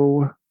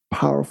so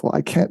powerful.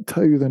 I can't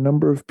tell you the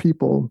number of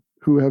people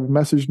who have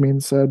messaged me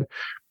and said,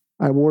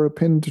 I wore a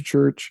pin to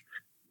church,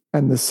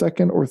 and the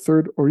second or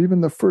third or even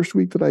the first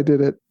week that I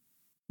did it,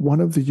 one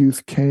of the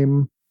youth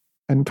came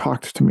and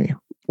talked to me,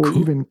 or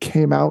even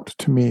came out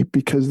to me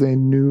because they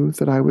knew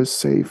that I was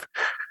safe.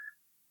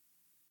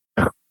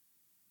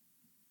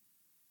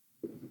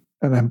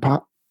 And I'm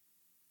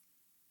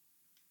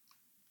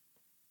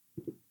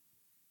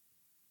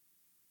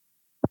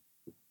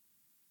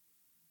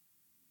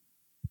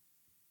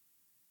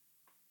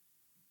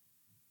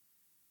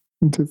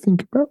to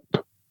think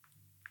about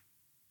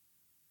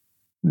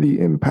the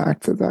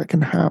impact that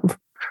can have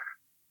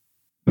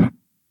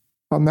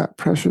on that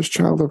precious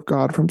child of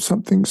God from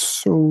something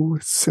so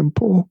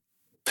simple.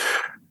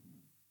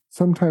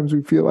 Sometimes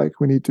we feel like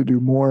we need to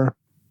do more,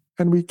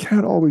 and we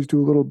can always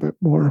do a little bit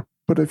more.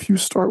 But if you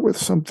start with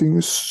something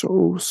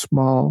so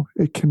small,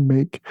 it can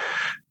make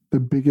the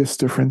biggest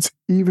difference,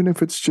 even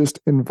if it's just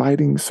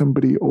inviting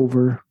somebody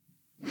over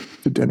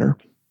to dinner.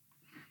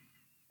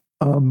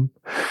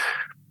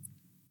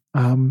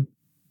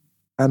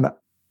 And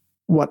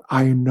what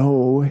I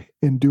know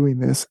in doing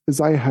this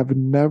is I have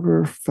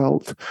never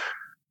felt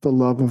the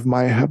love of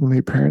my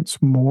heavenly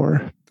parents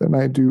more than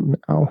I do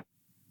now.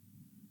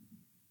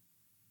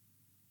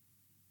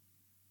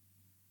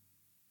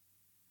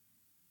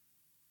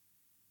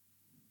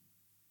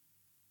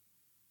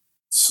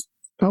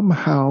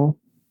 Somehow,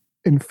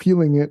 in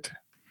feeling it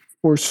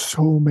for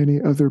so many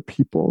other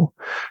people,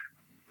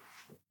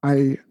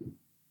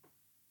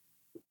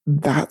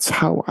 that's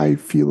how I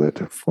feel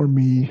it for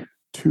me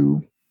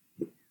too.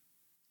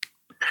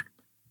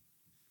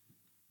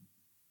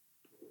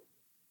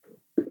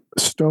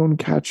 Stone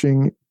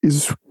catching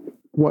is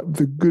what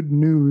the good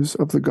news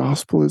of the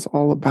gospel is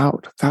all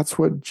about. That's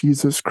what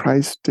Jesus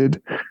Christ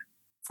did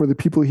for the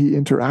people he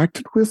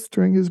interacted with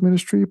during his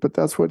ministry, but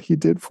that's what he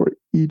did for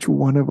each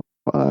one of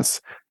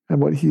us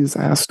and what he has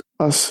asked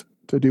us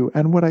to do,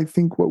 and what I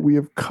think what we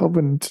have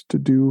covenanted to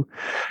do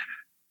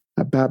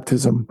at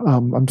baptism.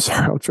 I'm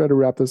sorry, I'll try to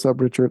wrap this up,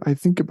 Richard. I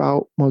think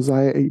about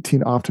Mosiah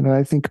 18 often, and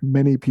I think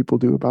many people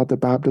do, about the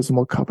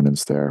baptismal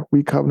covenants there.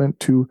 We covenant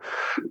to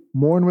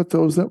mourn with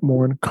those that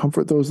mourn,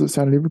 comfort those that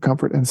stand in need of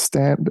comfort, and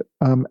stand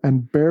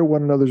and bear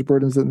one another's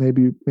burdens that may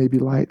be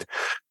light.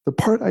 The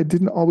part I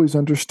didn't always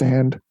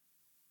understand,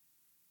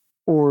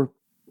 or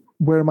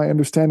where my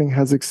understanding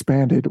has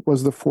expanded,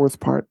 was the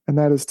fourth part, and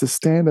that is to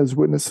stand as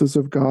witnesses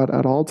of God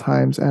at all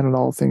times and in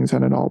all things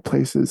and in all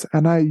places.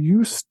 And I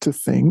used to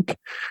think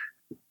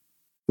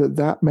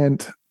that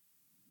meant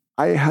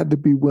I had to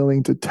be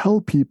willing to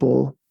tell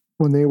people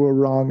when they were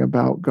wrong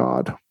about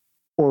God,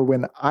 or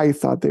when I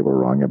thought they were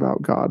wrong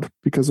about God,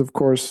 because of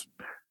course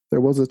there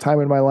was a time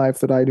in my life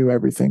that I knew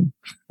everything.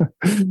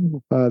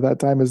 That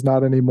time is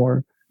not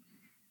anymore.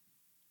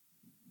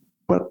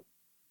 But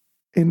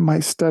in my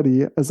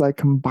study, as I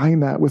combine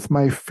that with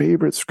my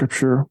favorite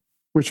scripture,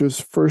 which is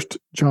 1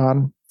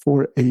 John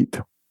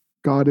 4:8,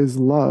 God is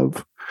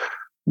love,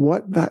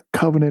 what that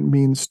covenant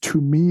means to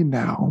me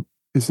now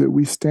is that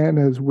we stand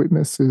as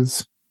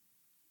witnesses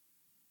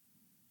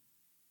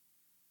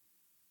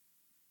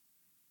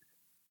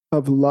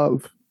of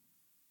love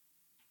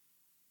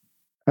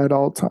at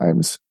all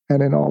times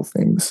and in all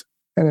things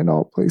and in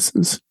all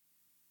places.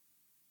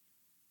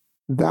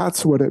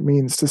 That's what it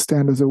means to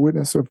stand as a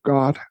witness of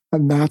God.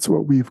 And that's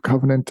what we've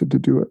covenanted to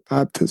do at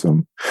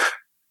baptism.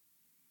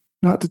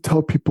 Not to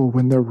tell people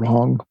when they're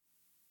wrong,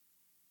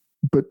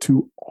 but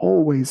to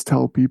always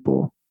tell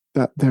people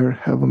that their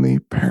heavenly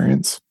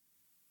parents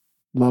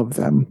love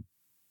them.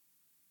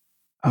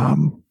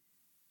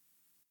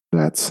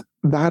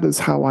 That is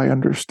how I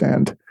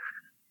understand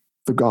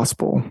the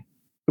gospel.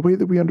 The way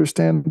that we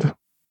understand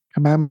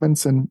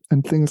commandments and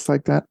things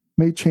like that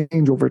may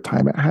change over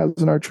time. It has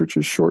in our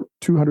church's short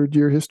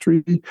 200-year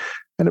history,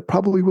 and it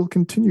probably will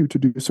continue to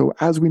do so,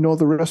 as we know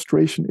the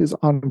restoration is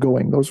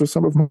ongoing. Those are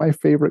some of my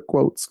favorite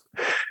quotes.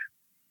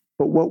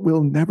 But what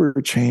will never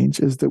change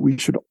is that we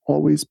should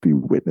always be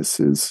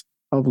witnesses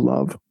of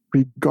love,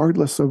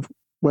 regardless of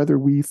whether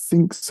we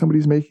think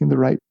somebody's making the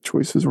right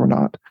choices or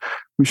not.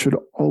 We should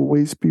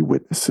always be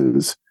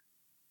witnesses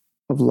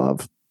of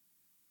love.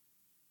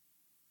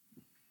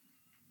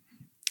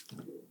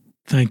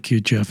 Thank you,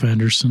 Jeff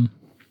Andersen.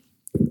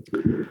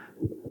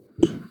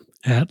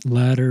 At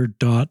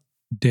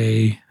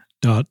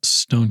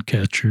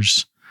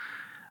latter.day.stonecatchers.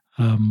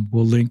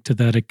 We'll link to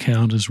that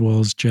account, as well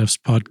as Jeff's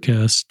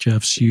podcast,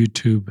 Jeff's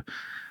YouTube,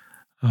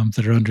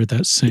 that are under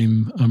that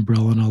same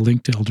umbrella. And I'll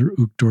link to Elder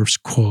Uchtdorf's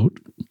quote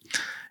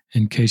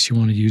in case you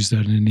want to use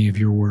that in any of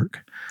your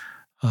work.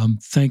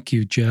 Thank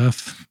you,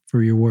 Jeff,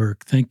 for your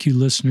work. Thank you,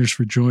 listeners,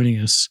 for joining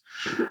us.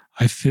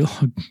 I feel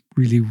a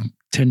really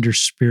tender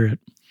spirit,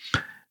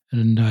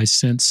 and I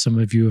sense some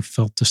of you have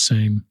felt the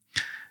same.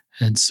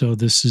 And so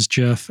this is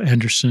Jeff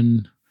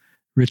Andersen,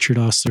 Richard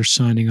Ostler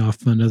signing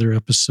off on another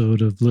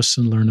episode of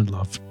Listen, Learn, and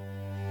Love.